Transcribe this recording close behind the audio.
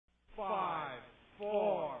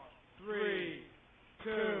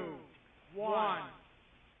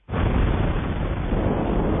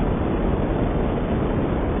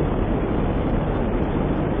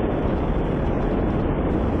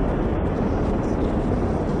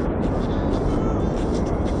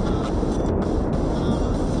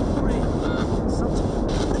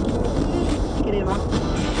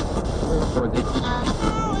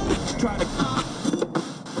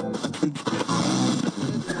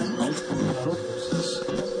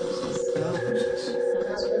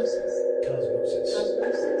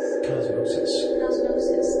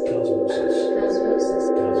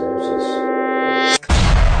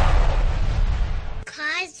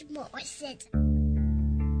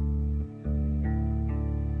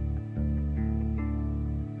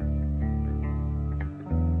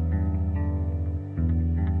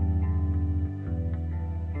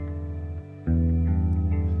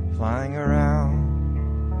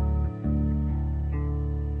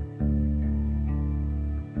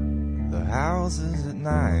houses at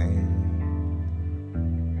night.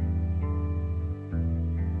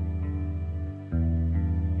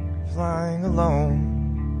 Flying alone.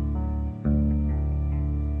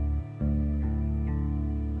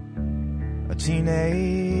 A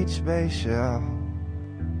teenage space shell.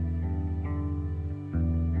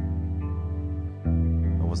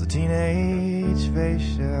 I was a teenage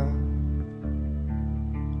space shell.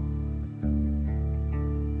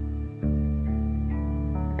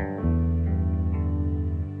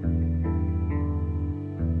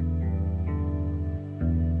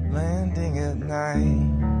 Landing at night.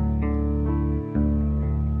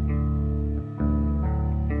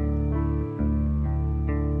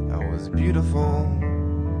 Beautiful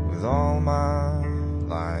with all my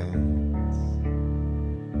lights.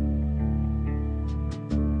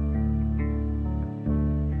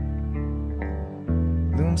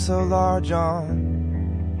 Loom so large on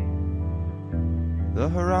the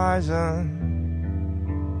horizon,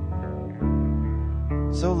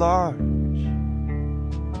 so large.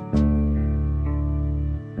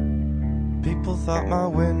 People thought my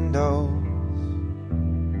window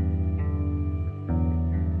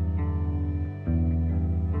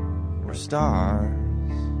stars.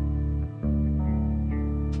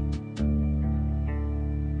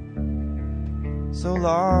 So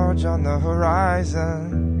large on the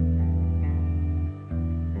horizon.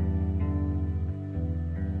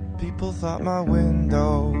 People thought my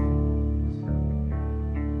windows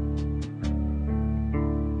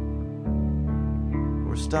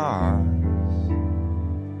were stars.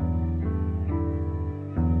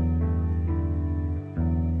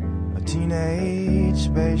 A teenage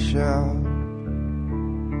space shell.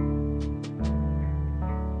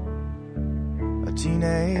 A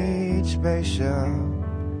teenage space shell.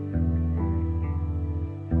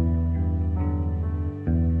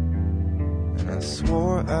 And I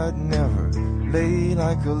swore I'd never lay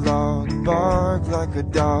like a log, bark like a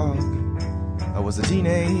dog. I was a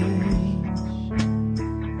teenage,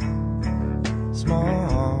 small.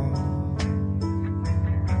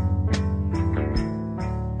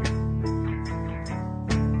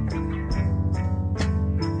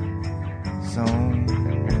 Sewn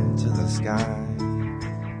to the sky.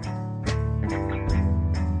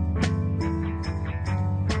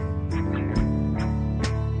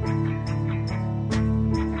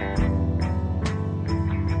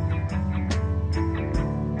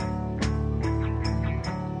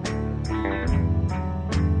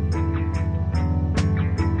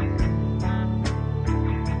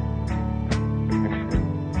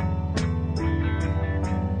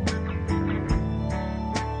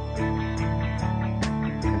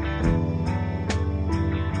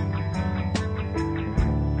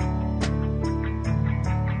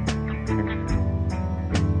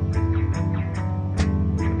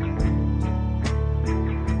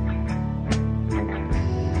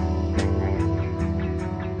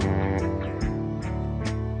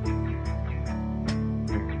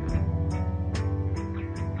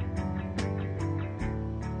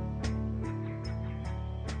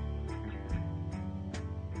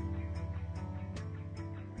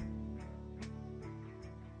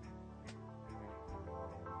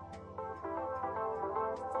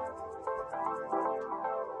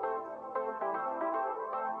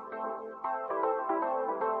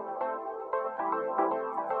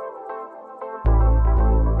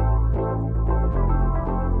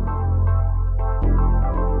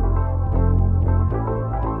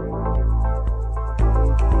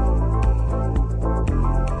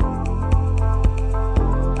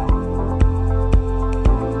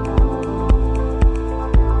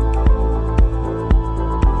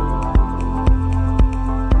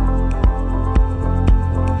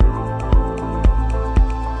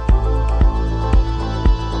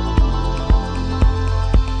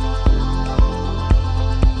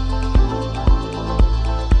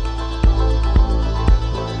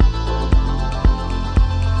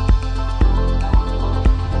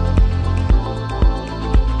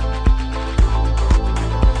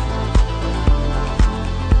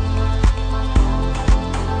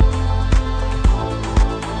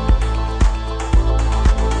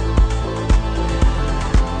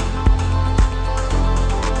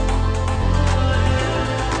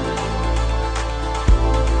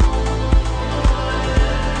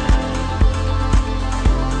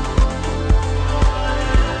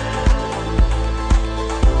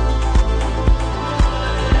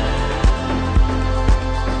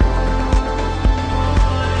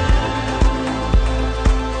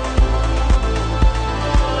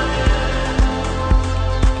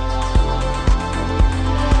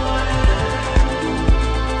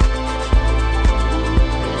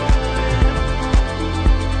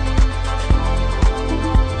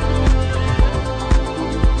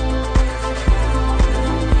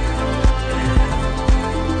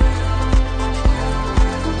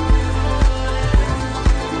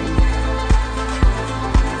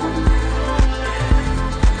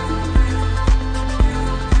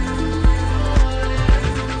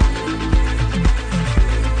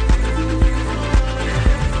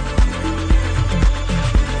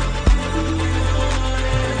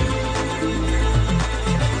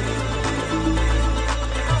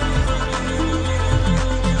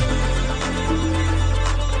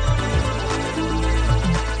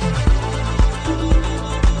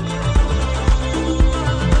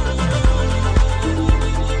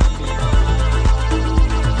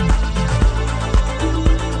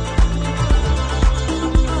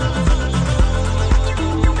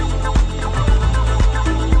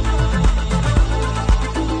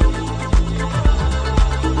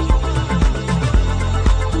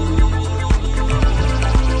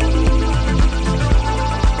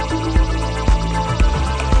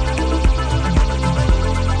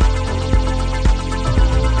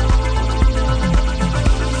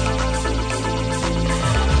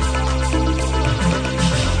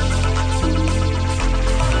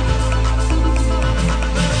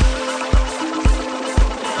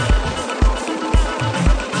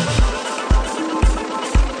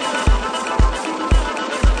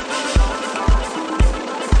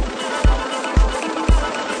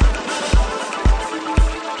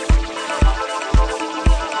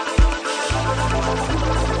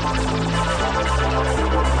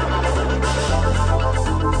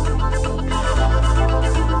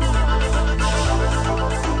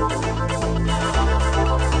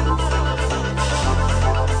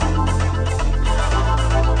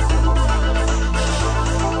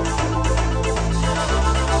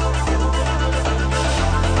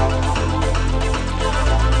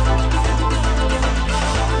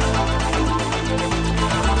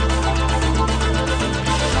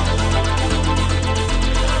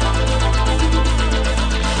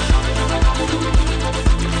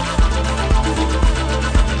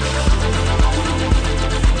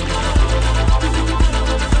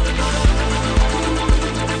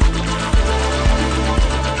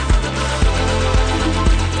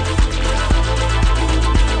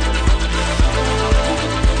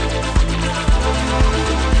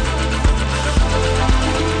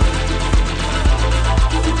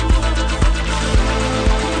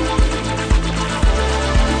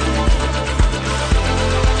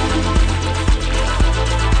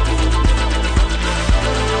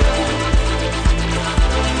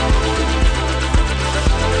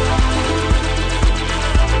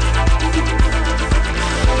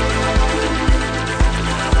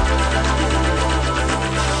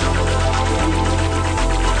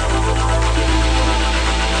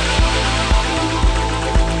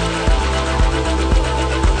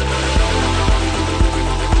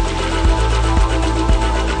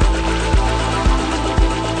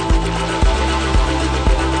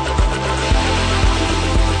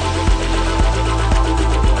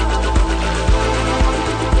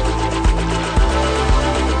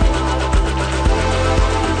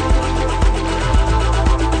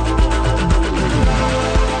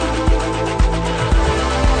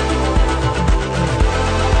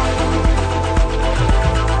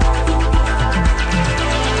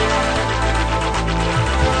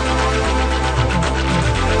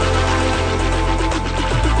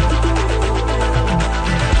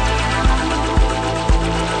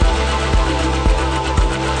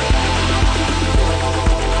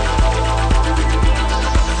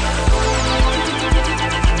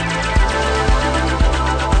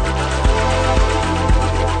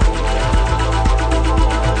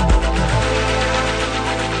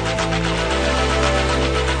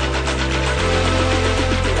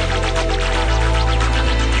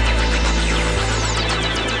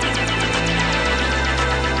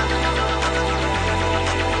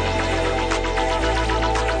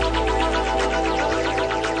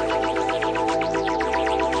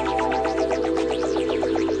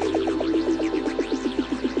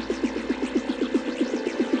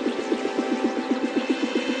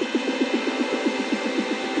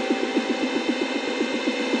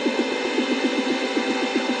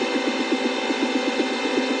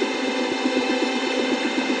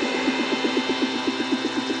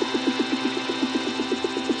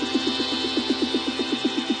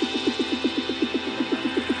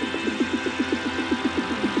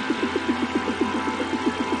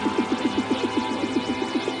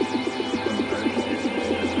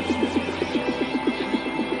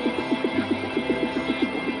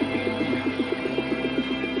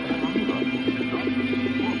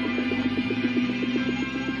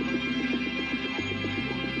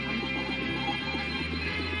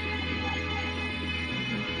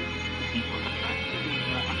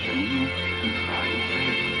 nous contrarier.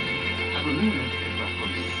 Nous, parfois,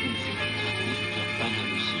 leur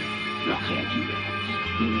banalité, leur créature,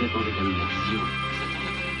 une détermination.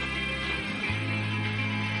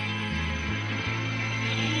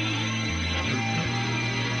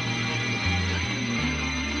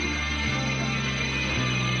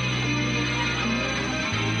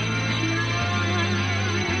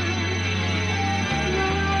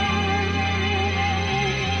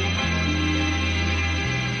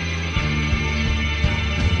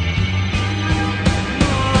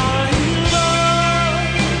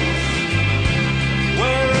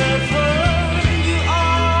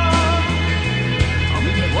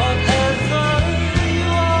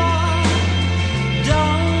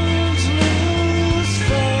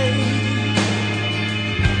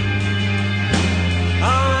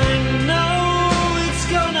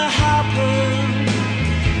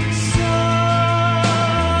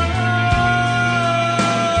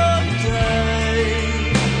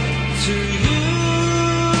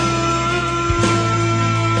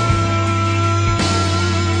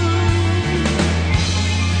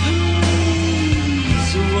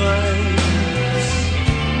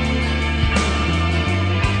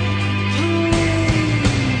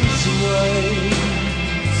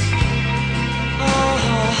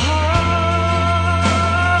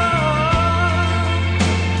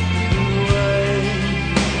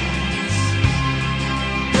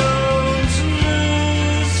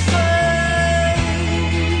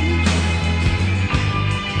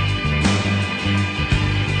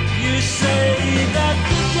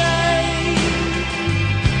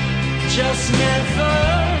 just never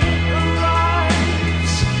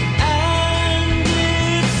arrives, and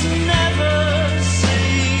it's never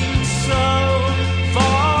seemed so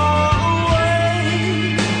far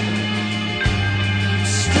away.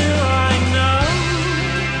 Still I know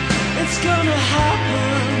it's gonna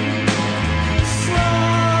happen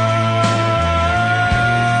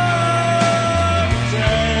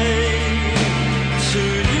someday to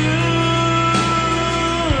you.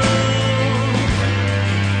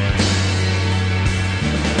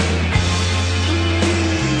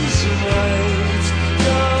 Please wait,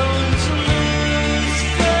 don't lose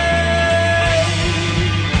faith.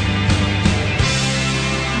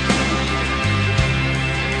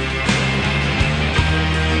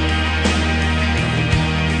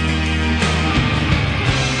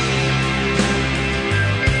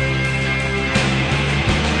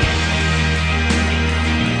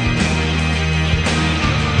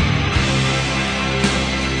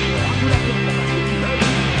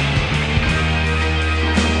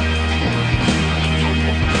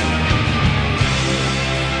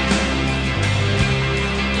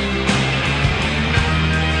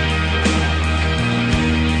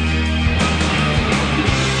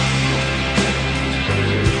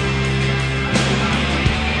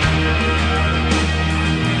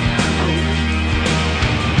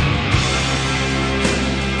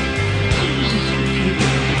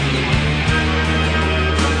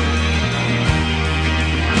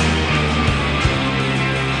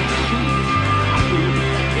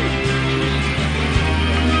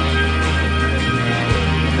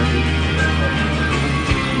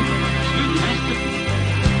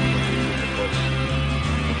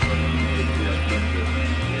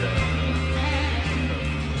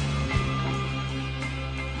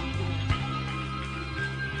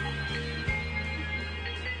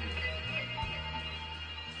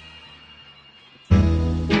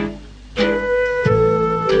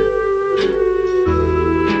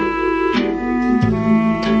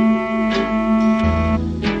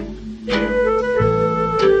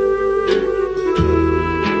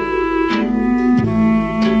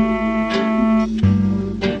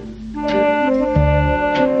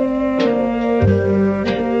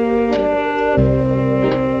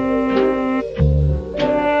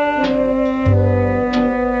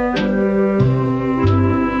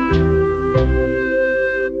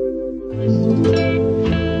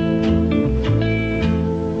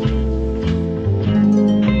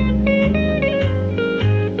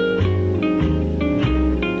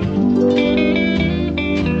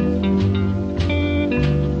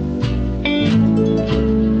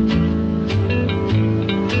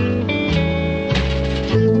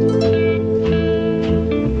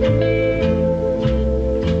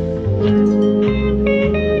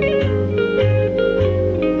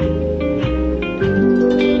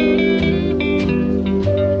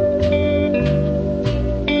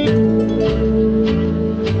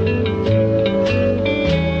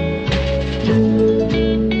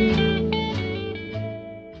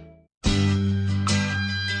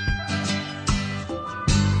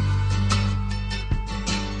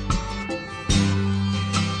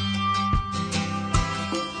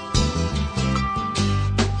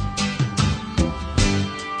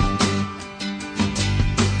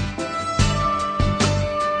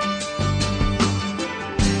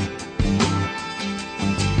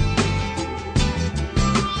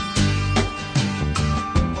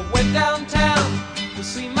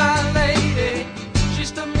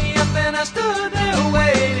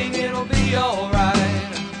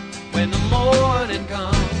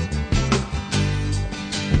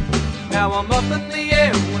 I'm up in the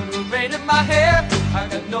air when the rain in my hair. I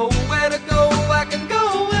got nowhere to go, I can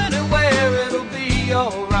go anywhere. It'll be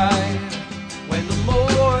alright when the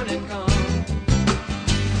morning comes.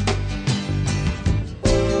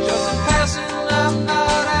 Just in passing, I'm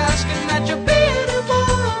not asking that you be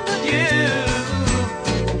anyone but you.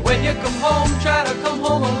 But when you come home, try to come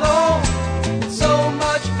home alone. It's so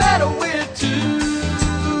much better with two.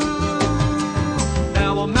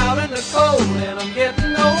 Now I'm out in the cold and I'm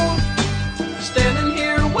getting old, standing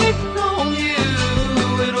here waiting on you.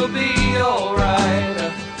 It'll be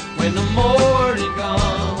alright when the morning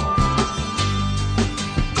comes.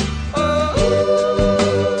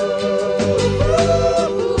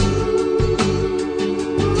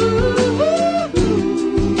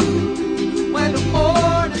 When the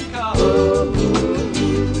morning comes.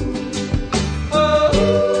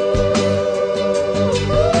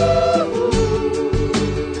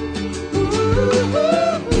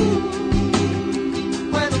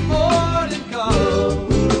 When the morning comes.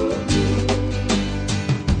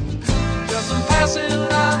 Just in passing,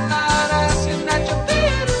 I'm not asking that you be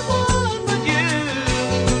anyone but you.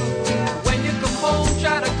 When you come home,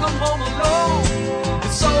 try to come home alone.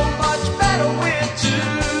 It's so much better with two.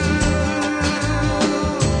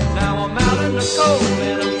 Now I'm out in the cold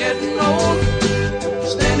and I'm getting old,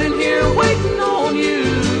 standing here waiting on you.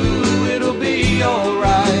 It'll be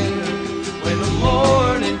alright when the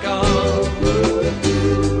morning comes.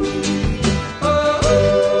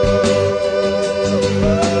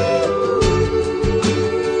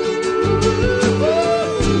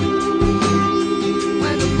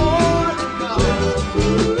 When the morning comes.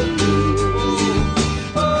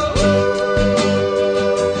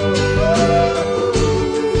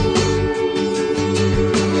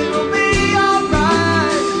 It'll be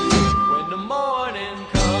alright when the morning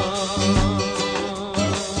comes.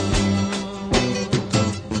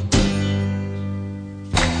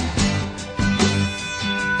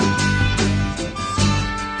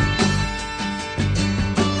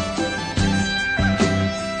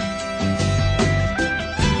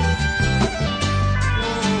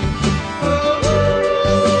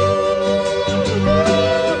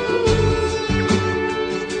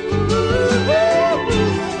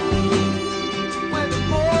 When the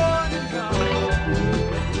morning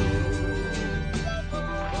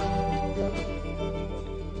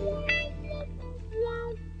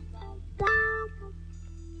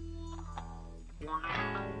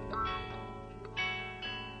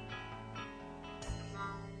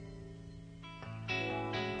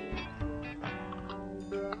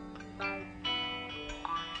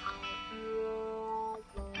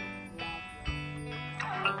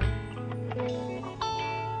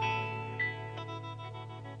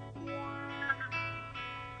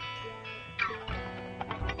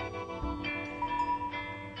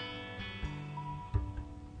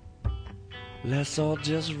Let's all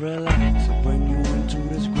just relax and bring you into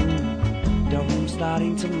this groove. The room's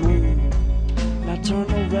starting to move. Now turn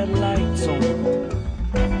the red lights on.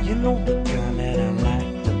 You know the kind that I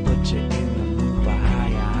like to put you in the mood for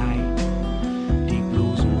higher height. Deep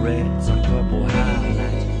blues and reds and purple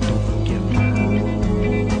highlights. Don't forget my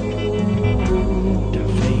the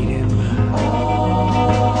fade in my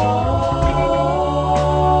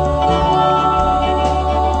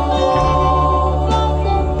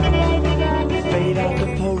fade out the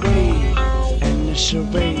parades and the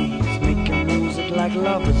charades, making music like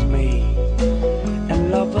lovers made.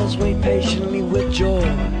 And lovers wait patiently with joy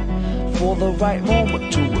for the right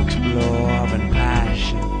moment to explore in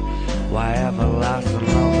passion. Why everlasting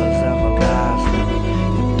love is everlasting.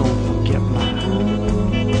 And don't forget mine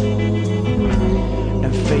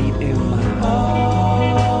and fate in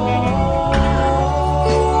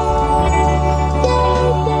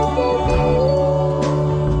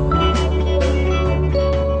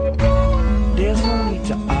There's no need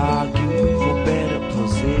to argue for better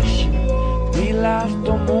position. Realize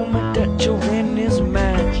the moment that you're in is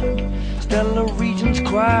magic. Stellar regions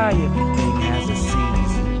cry, everything has a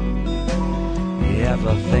season.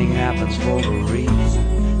 Everything happens for a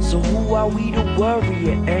reason. So who are we to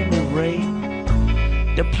worry at any rate?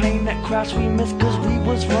 The plane that crashed we missed cause we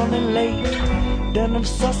was running late. Then if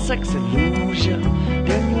Sussex eludes you,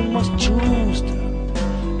 then you must choose to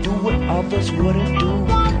do what others wouldn't do.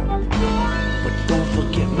 But don't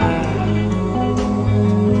forget mine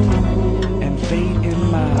and fate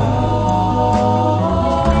in mine.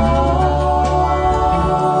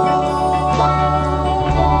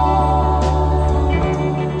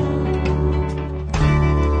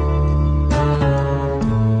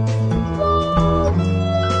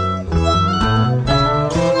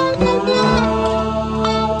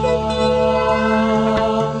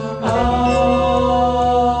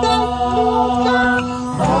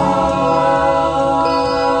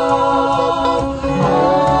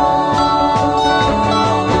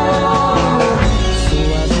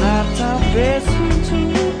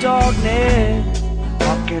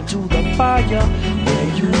 into the fire where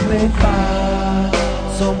you may find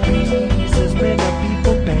some pieces many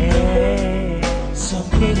people bad, some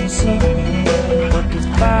little something, but this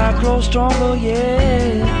fire grows stronger,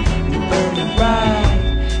 yeah. We burn it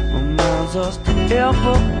right, reminds us to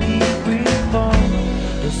ever be reborn.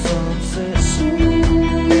 The sunset soon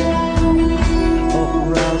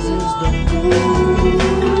arouses the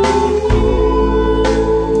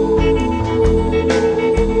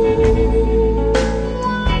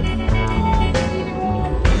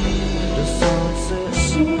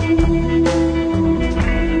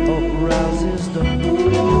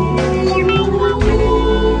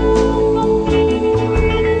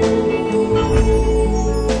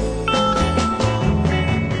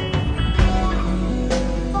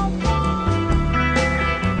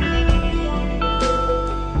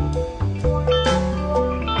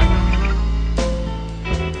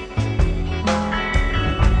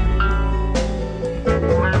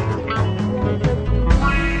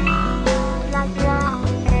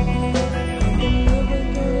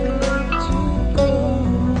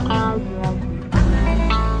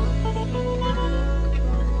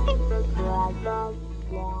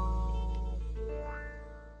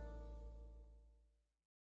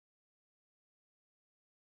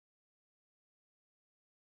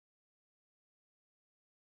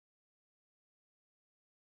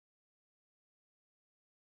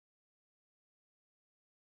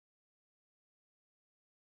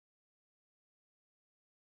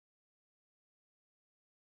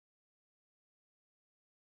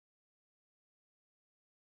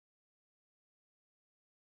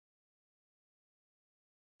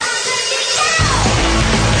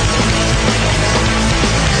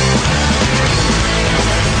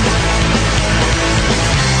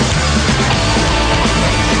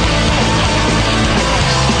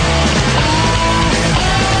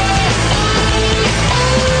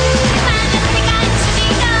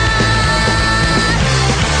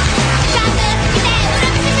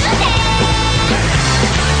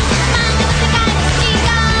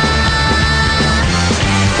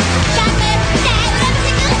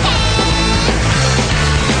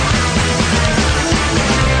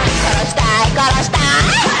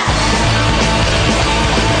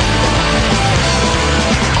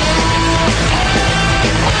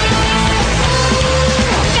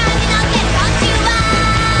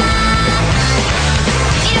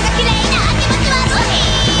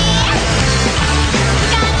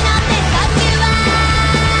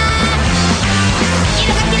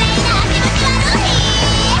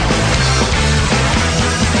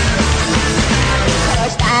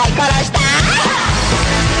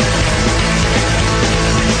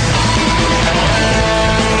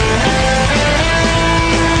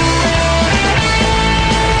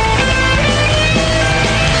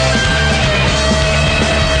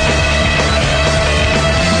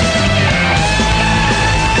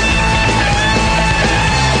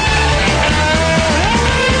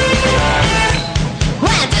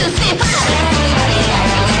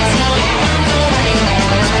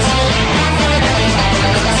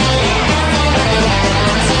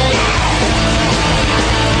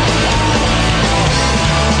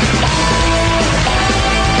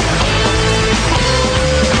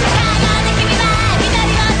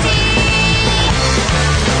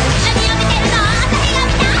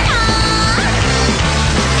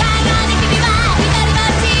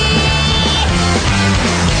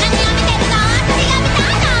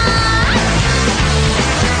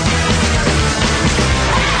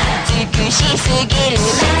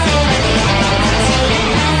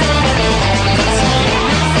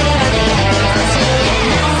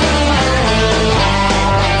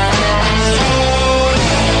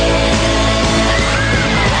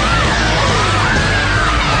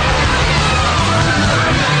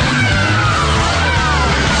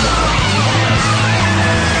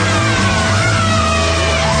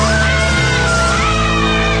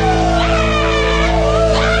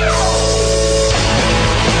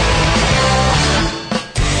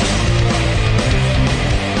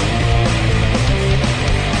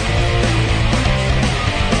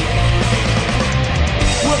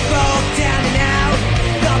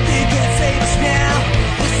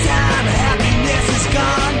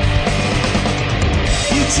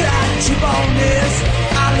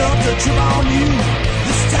trip on you.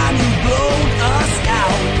 This time you blown us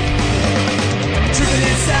out.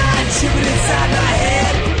 Tripping inside my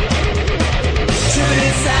head.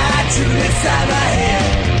 Tripping inside my head.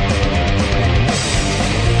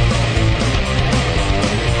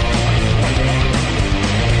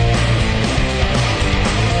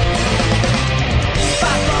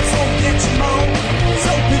 $5 won't get you more.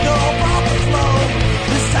 So pick up off the floor.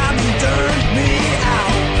 This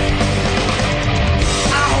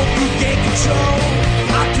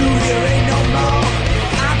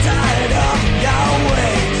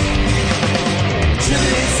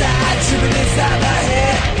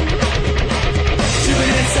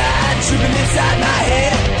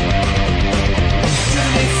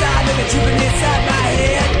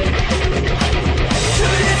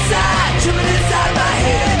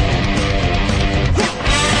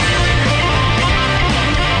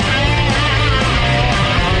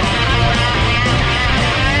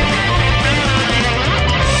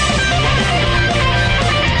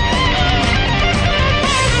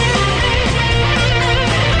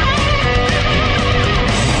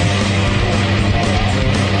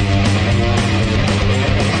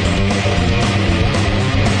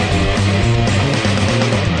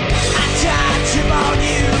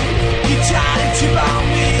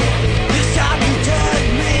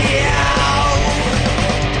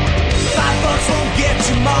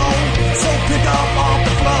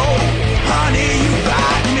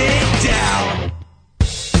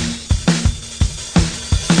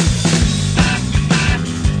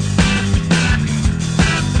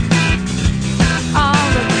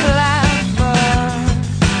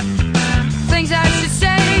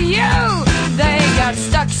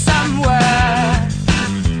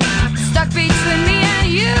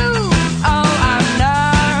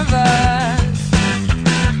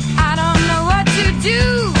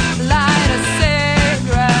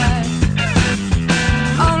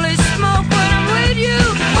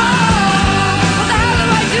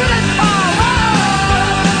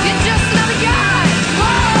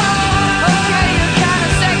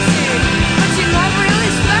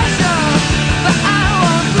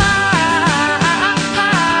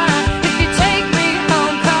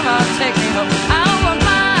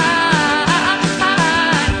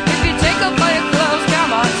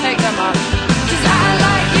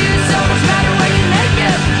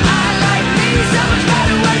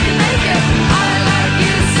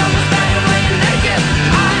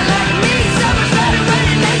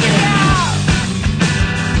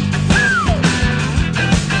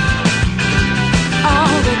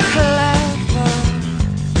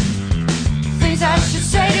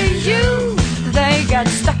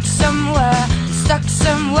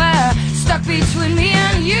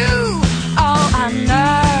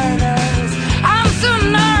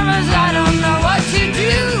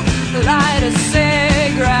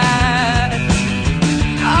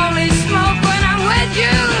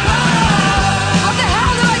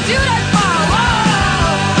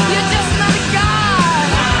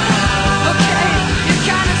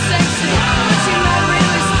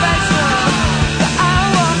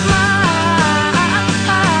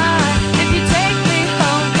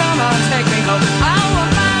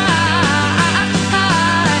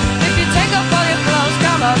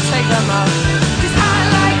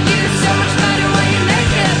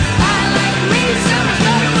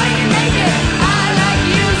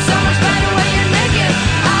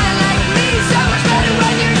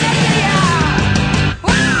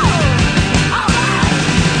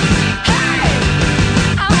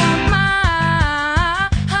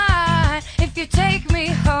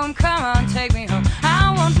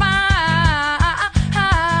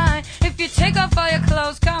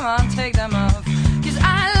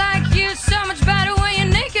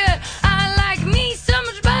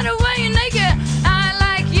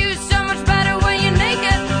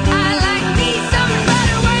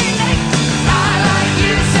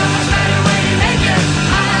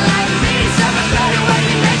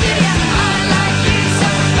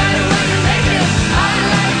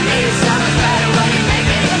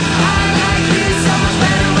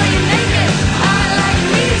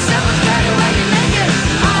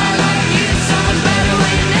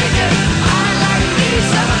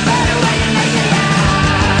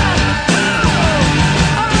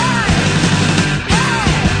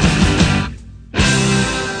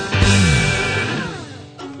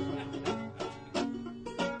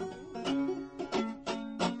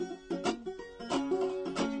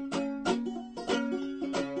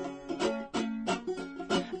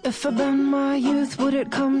If I bend my youth, would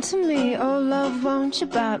it come to me? Oh, love, won't you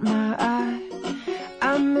bat my eye?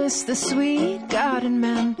 I miss the sweet garden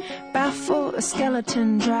men, baffle a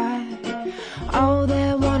skeleton dry. All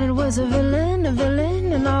they wanted was a villain,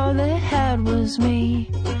 and all they had was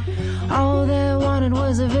me. All they wanted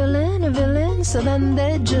was a villain, so then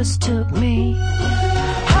they just took me.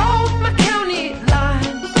 Hold my county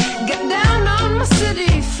line, get down on my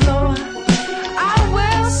city floor. I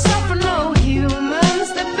will suffer no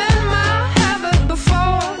humans, they've been my habit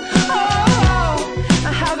before. Oh,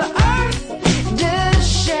 how the earth did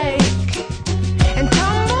shake and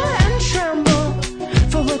tumble and tremble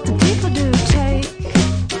for what the people do take.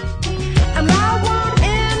 And I want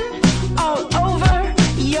in all over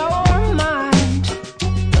your mind,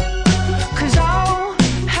 'cause oh,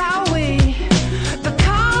 how we, the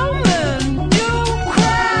common, do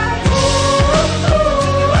cry.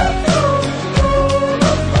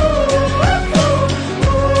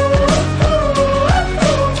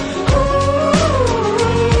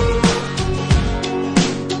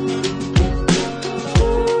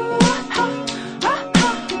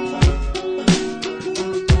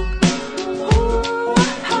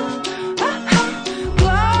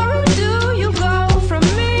 Where do you go from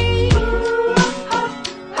me?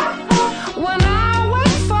 When I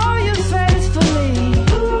wait for you faithfully,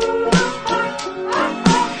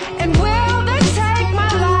 and will they take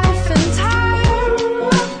my life and time?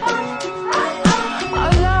 I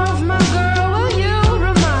love my girl, will you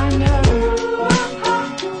remind her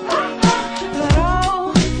that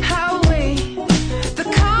oh, how we, the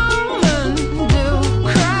common, do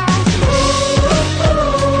cry.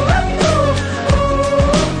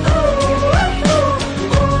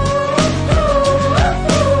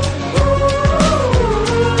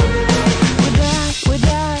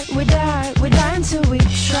 We die until we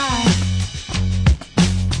try.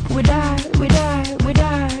 We die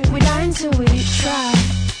until we try.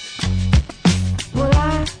 Well,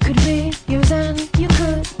 I could be yours and you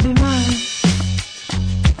could be mine.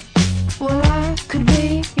 Well, I could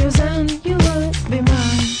be yours and you would be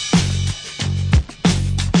mine.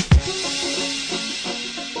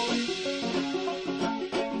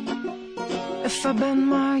 If I bend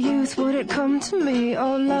my youth, would it come to me?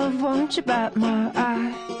 Oh, love, won't you bat my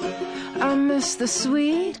eye? I miss the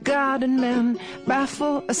sweet garden men,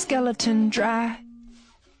 baffle a skeleton dry.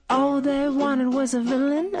 All they wanted was a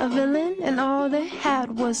villain, and all they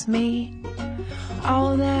had was me.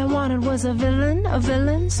 All they wanted was a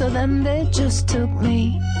villain, so then they just took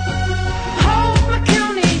me. Hold my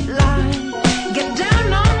county line, get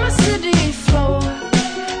down on my city floor.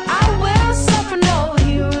 I will suffer no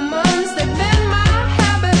humans, they've been my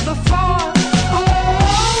habit before. Oh,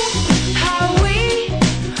 how we,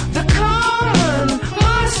 the common,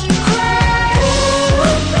 must cry.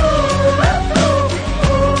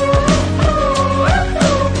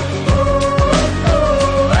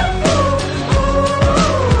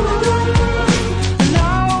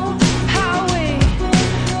 No, how we,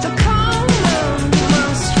 the common,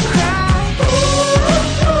 must cry.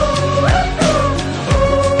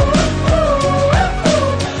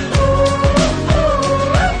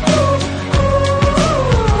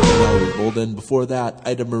 Then before that,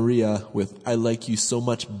 Ida Maria with I Like You So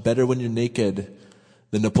Much Better When You're Naked.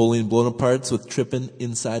 The Napoleon Bonapartes with Trippin'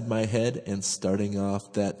 Inside My Head. And starting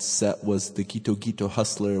off that set was the Gito Gito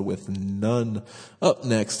Hustler with None. Up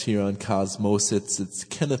next here on Cosmos, it's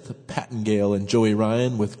Kenneth Pattengale and Joey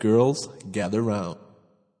Ryan with Girls Gather Round.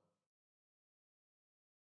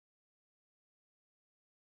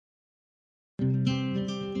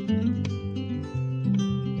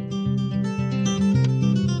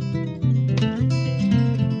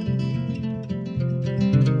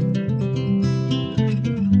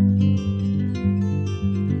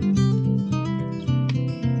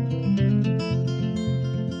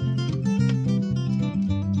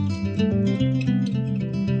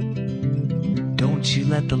 Don't you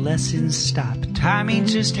let the lessons stop. Time ain't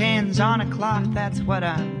just hands on a clock. That's what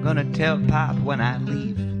I'm gonna tell Pop when I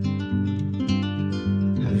leave.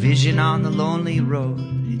 A vision on the lonely road.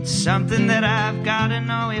 It's something that I've gotta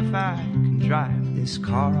know if I can drive this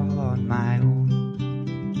car all on my own.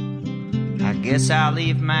 I guess I'll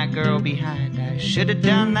leave my girl behind. I should have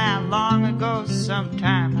done that long ago.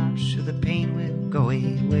 Sometime I'm sure the pain will go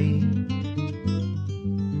away.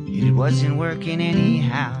 It wasn't working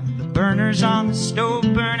anyhow. The burners on the stove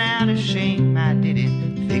burn out of shame. I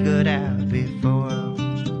didn't figure it out before.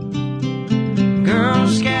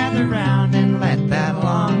 Girls gather round and let that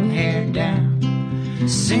long hair down.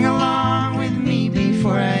 Sing along with me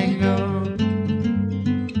before I go.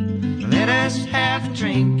 Let us have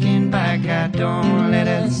drinking by God, don't let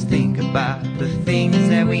us think about the things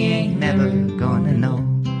that we ain't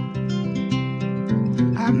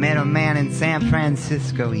met a man in San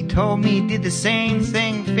Francisco. He told me he did the same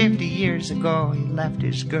thing 50 years ago. He left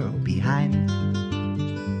his girl behind him.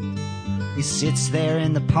 He sits there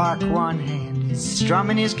in the park, one hand is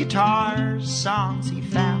strumming his guitar, songs he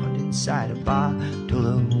found inside a bottle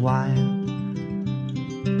of wine.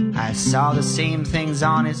 I saw the same things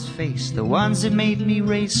on his face, the ones that made me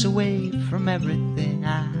race away from everything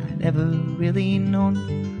I'd ever really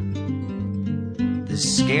known. The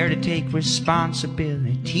scare to take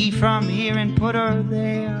responsibility from here and put her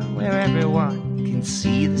there where everyone can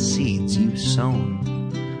see the seeds you've sown.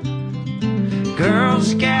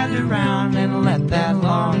 Girls gather round and let that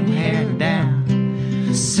long hair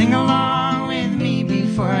down. Sing along with me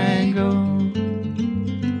before I go.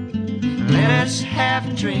 Let us have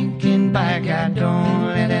a drink and by God don't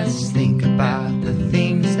let us think about the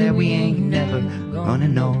things that we ain't never gonna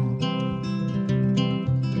know.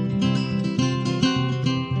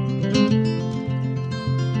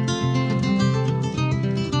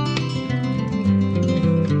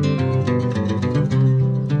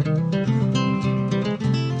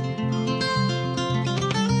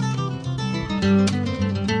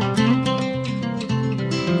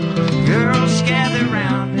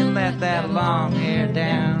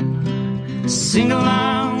 Sing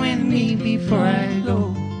along with me before I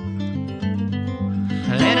go.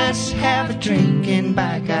 Let us have a drink and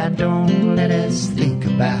by God don't let us think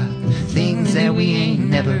about the things that we ain't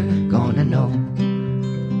never gonna know.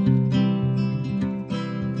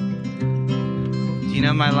 Do you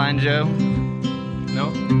know my line, Joe?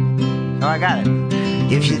 No? Oh, I got it.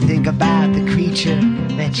 If you think about the creature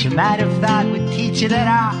that you might have thought would teach you that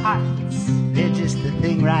our hearts, they're just the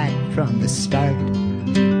thing right from the start.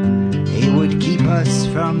 It would keep us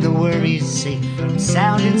from the worries, safe from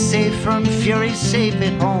sounding safe, from fury, safe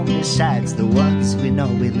at home, besides the ones we know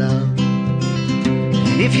we love.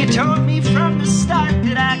 And if you told me from the start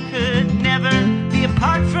that I could never be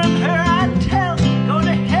apart from her, I'd tell you, go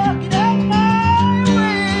to hell, get out my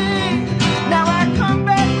way. Now I come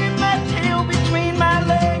back with my tail between my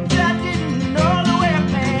legs. I didn't know the way a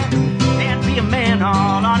man can't be a man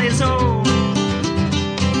all on his own.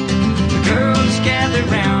 The girls gather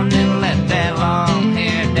round and let that long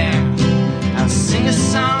hair down. I'll sing a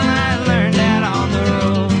song I learned out on the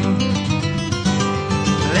road.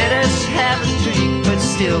 Let us have a drink, but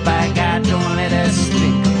still by God don't let us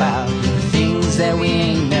think about the things that we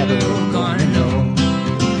ain't never gonna know.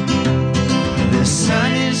 The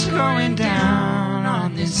sun is going down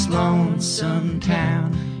on this lonesome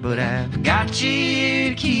town, but I've got you here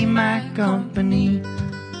to keep my company.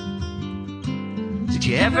 Did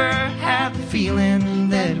you ever have the feeling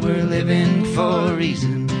that we're living for a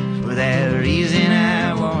reason? For that reason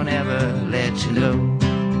I won't ever let you know.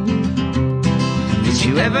 Did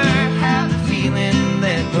you ever have the feeling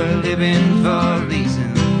that we're living for a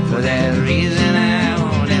reason? For that reason I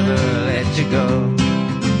won't ever let you go.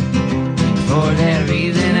 For that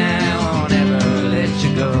reason I won't ever let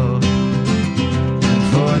you go.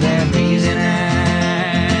 For that reason I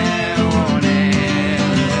won't ever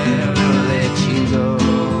let you go.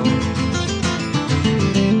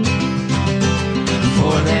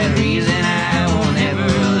 For that reason I won't ever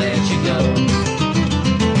let you go.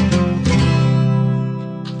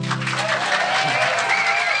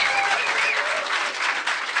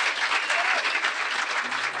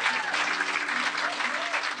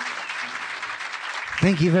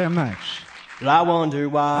 Thank you very much. Well, I wonder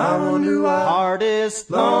why heart is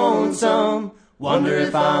lonesome. Wonder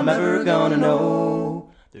if I'm ever gonna know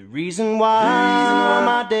the reason why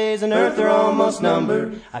my days on earth are almost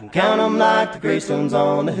numbered. I can count them like the gravestones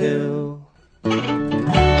on the hill.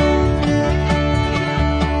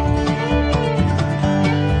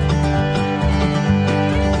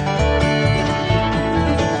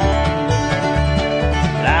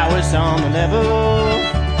 I was on the level,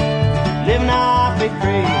 living off a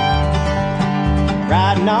crate,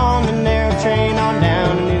 riding on the narrow train on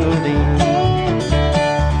down to New Orleans.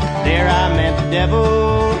 There I met the devil,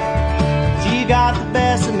 she got the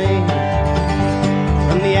best of me.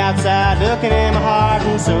 From the outside looking in my heart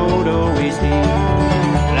and soul to always be.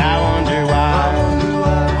 But I wonder why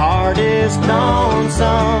heart is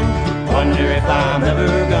lonesome. Wonder if I'm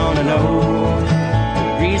ever gonna know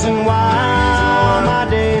the reason why my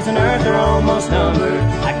days on earth are almost numbered.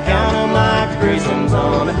 I count them like the gravestones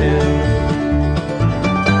on a hill.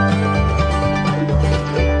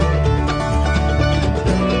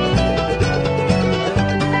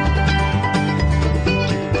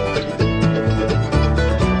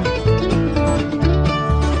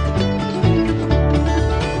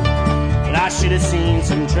 Should have seen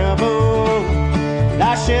some trouble,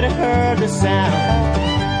 I should have heard the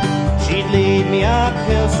sound. She'd lead me up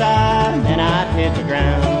hillside, and I'd hit the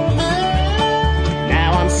ground.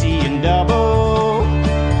 Now I'm seeing double,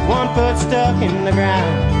 1 foot stuck in the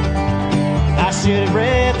ground. I should have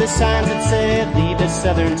read the signs that said, leave this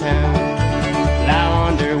southern town. But I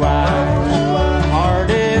wonder why,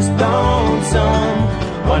 hardest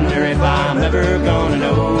lonesome. Wonder if I'm ever gonna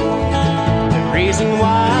know the reason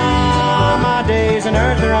why my days on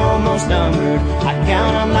earth are almost numbered. I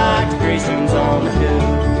count them like the gravestones on the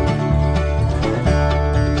hill.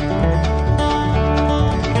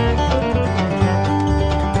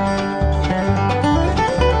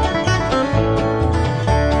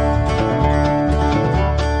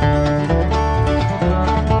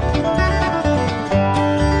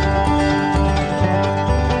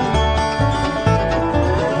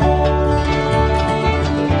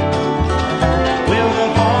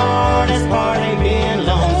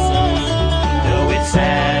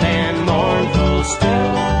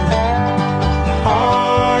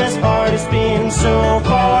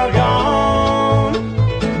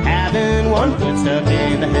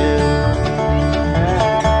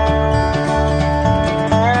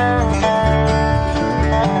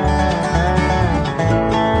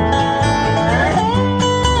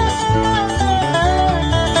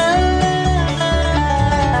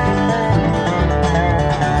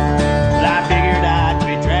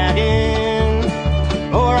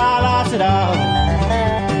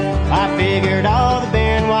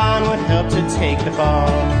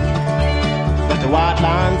 But the white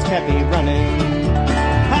lines kept me running.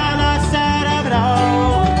 I lost sight of it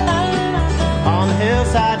all. On the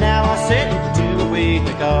hillside now I sit to await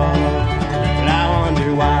the call. But I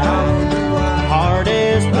wonder why, heart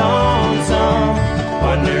is lonesome.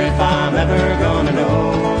 Wonder if I'm ever gonna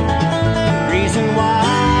know the reason why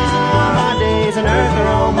my days on earth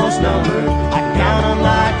are almost numbered. I count them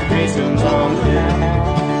like the gravestones on the hill.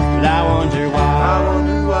 But I wonder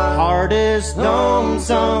why, heart is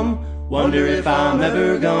lonesome. Wonder if I'm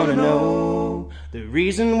ever gonna know the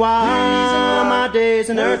reason why my days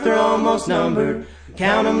on earth are almost numbered.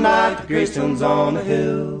 Count them like the gravestones on the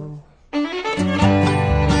hill.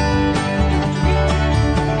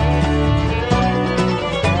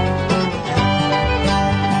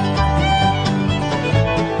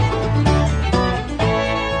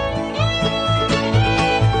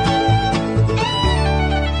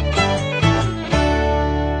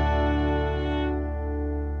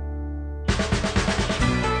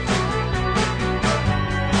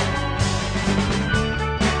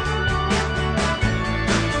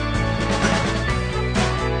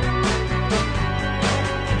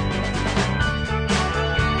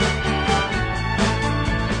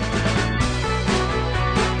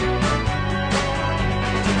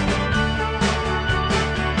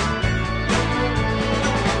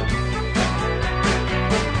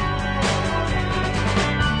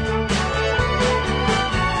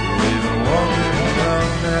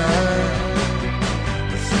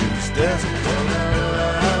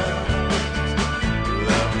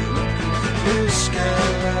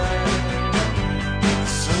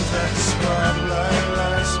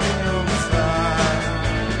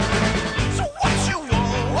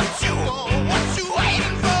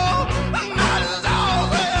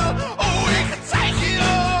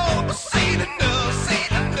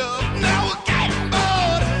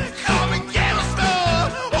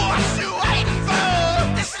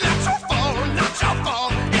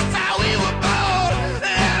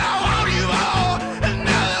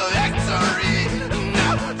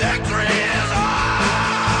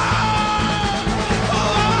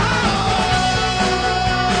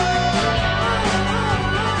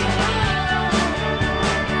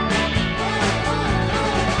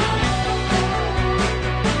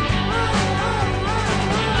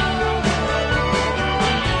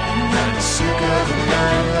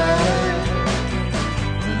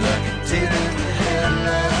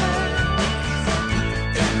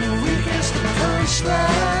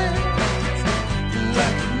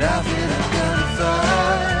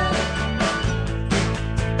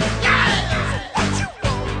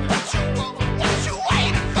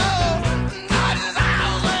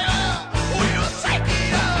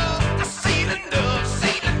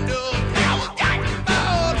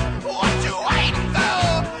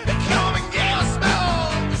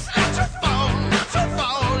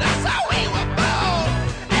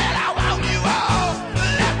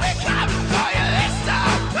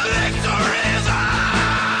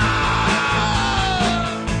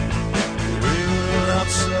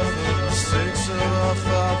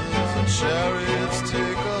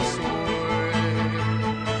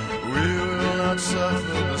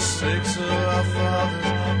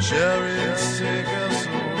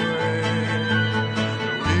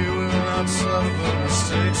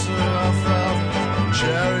 I felt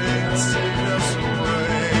chariots take us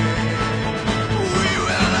away. We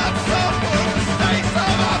will not follow the faith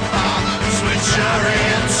of our fathers. With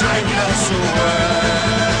chariots take us away.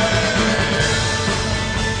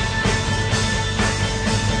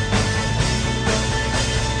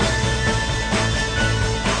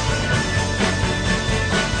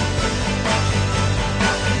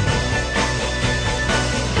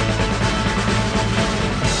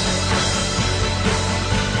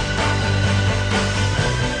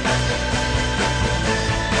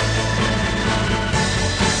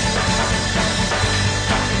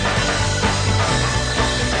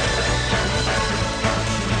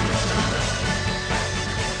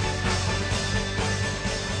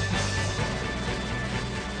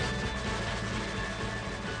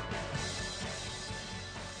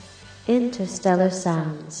 Interstellar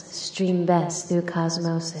sounds stream best through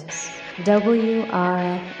cosmosis.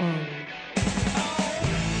 WRFN.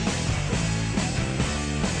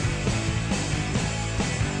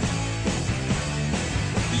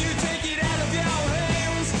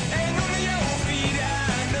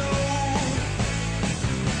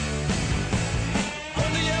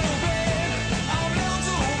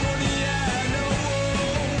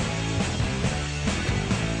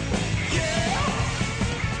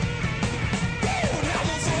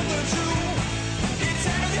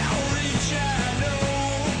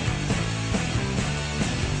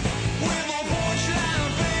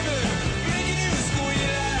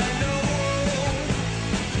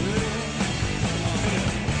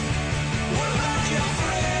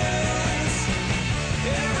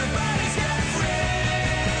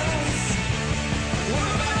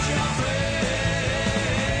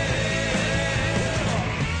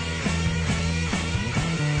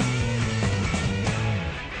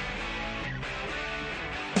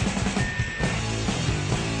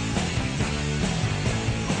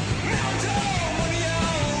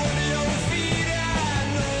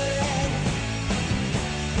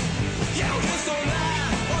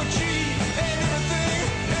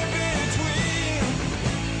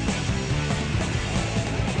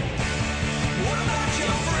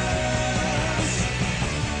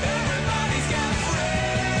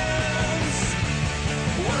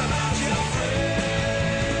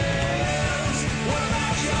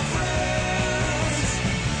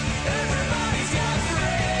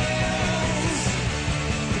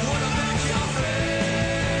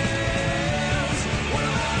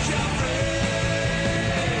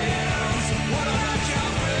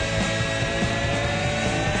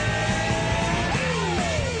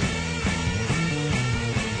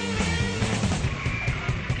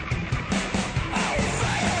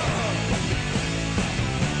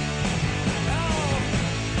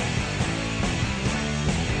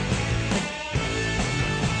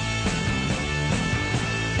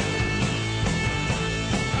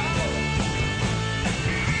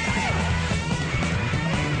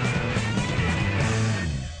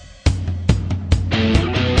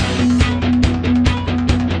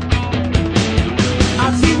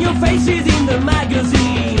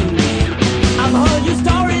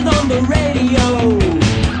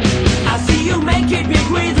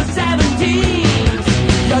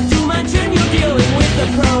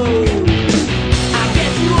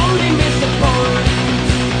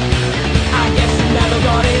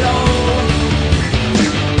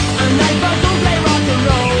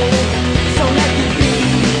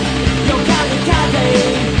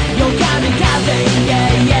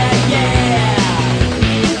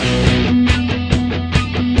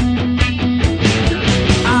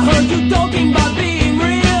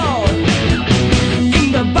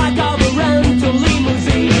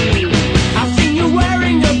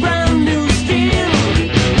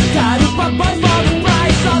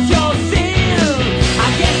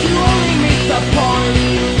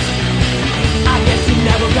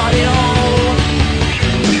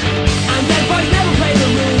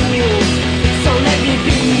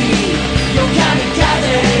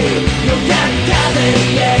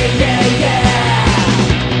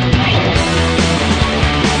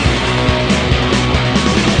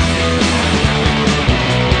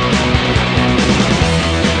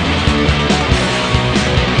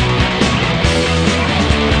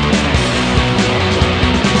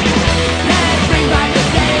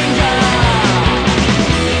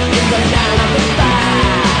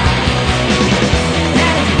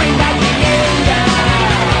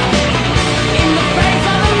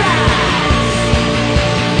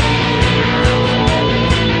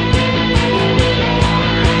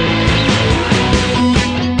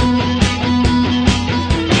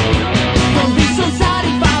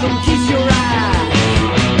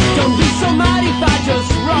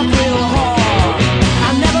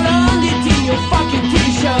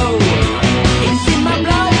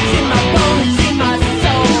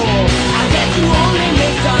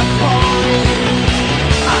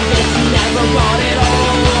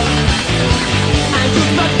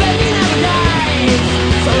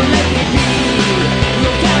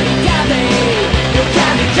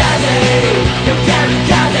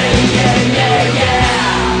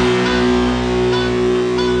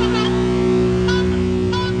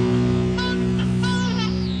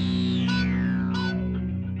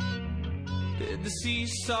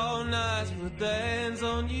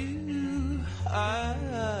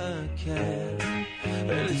 can't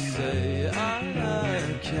really say.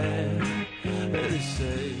 I can't really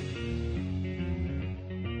say.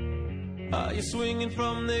 Are you swinging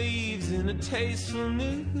from the eaves in a tasteful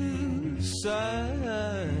noose?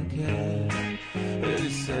 I can't really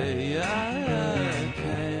say. I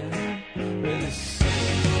can't really say.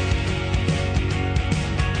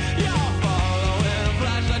 You're following a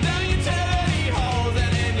flashlight down utility halls,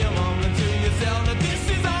 and in your moment to yourself that this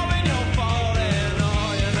is all in your fault. And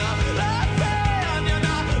oh, you're not laughing, you're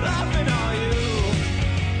not laughing, are you?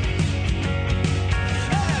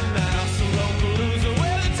 And now some local loser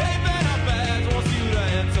with a tape and a badge wants you to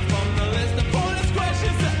answer from the list of pointless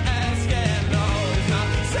questions to ask. And no, it's not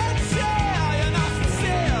sincere, you're not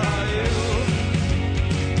sincere, are you?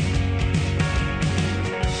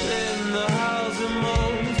 In the housing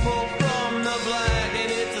moans fall from the black,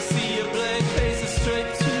 and it's a sea of blank faces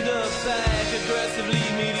straight to the back, aggressively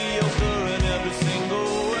mediocre in every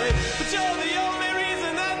single way. But you're the only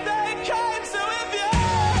reason that they came. So if you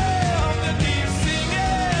have to keep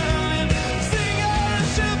singing, singing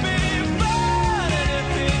should be fun. And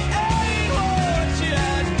if it ain't what you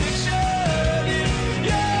had pictured,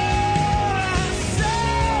 yeah, that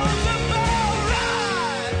sounds about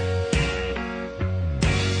right.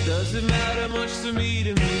 Does it matter much to me to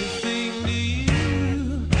anything to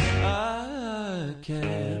you? I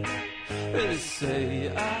can't really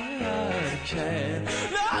say. I can't.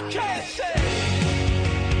 No, I can't say.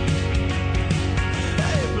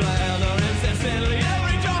 They blather incessantly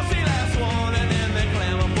every joshy last one, and then they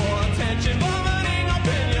clamor for attention, vomiting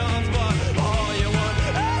opinions. But all you want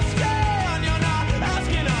asking, you're not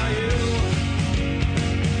asking, are you?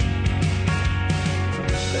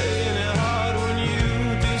 Ain't it hard when you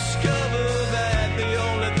discover that the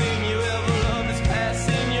only thing you ever loved is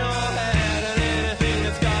passing your hat, and anything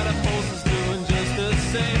that's got a pulse is doing just the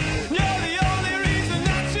same? You're the only reason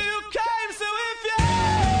that you came. So if you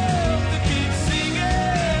have to keep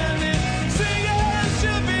singing, singing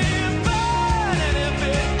should be fun. And if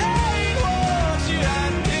it ain't what you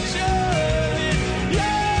had pictured,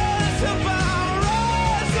 yeah, it's about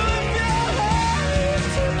right. So if you have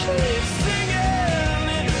to keep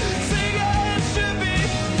singing, singing should be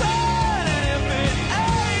fun. And if it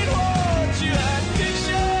ain't what you had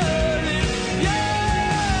pictured,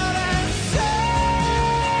 yeah, that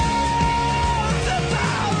sounds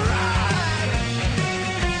about right.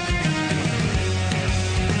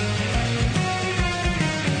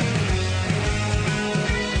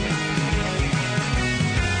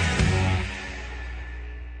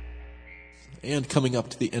 And coming up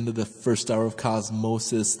to the end of the first hour of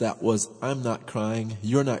Cosmosis, that was I'm Not Crying,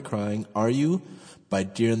 You're Not Crying, Are You? By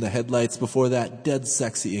Deer in the Headlights. Before that, Dead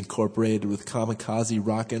Sexy Incorporated with Kamikaze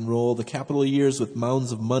Rock and Roll, The Capital Years with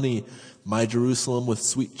Mounds of Money, My Jerusalem with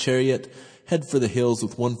Sweet Chariot, Head for the Hills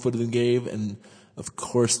with One Foot in the Grave, and of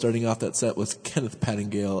course starting off that set was Kenneth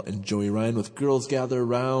Pattingale and Joey Ryan with Girls Gather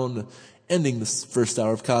Around. Ending this first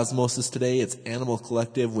hour of Cosmosis today, it's Animal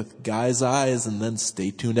Collective with Guy's Eyes, and then stay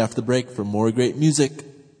tuned after the break for more great music.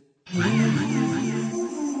 I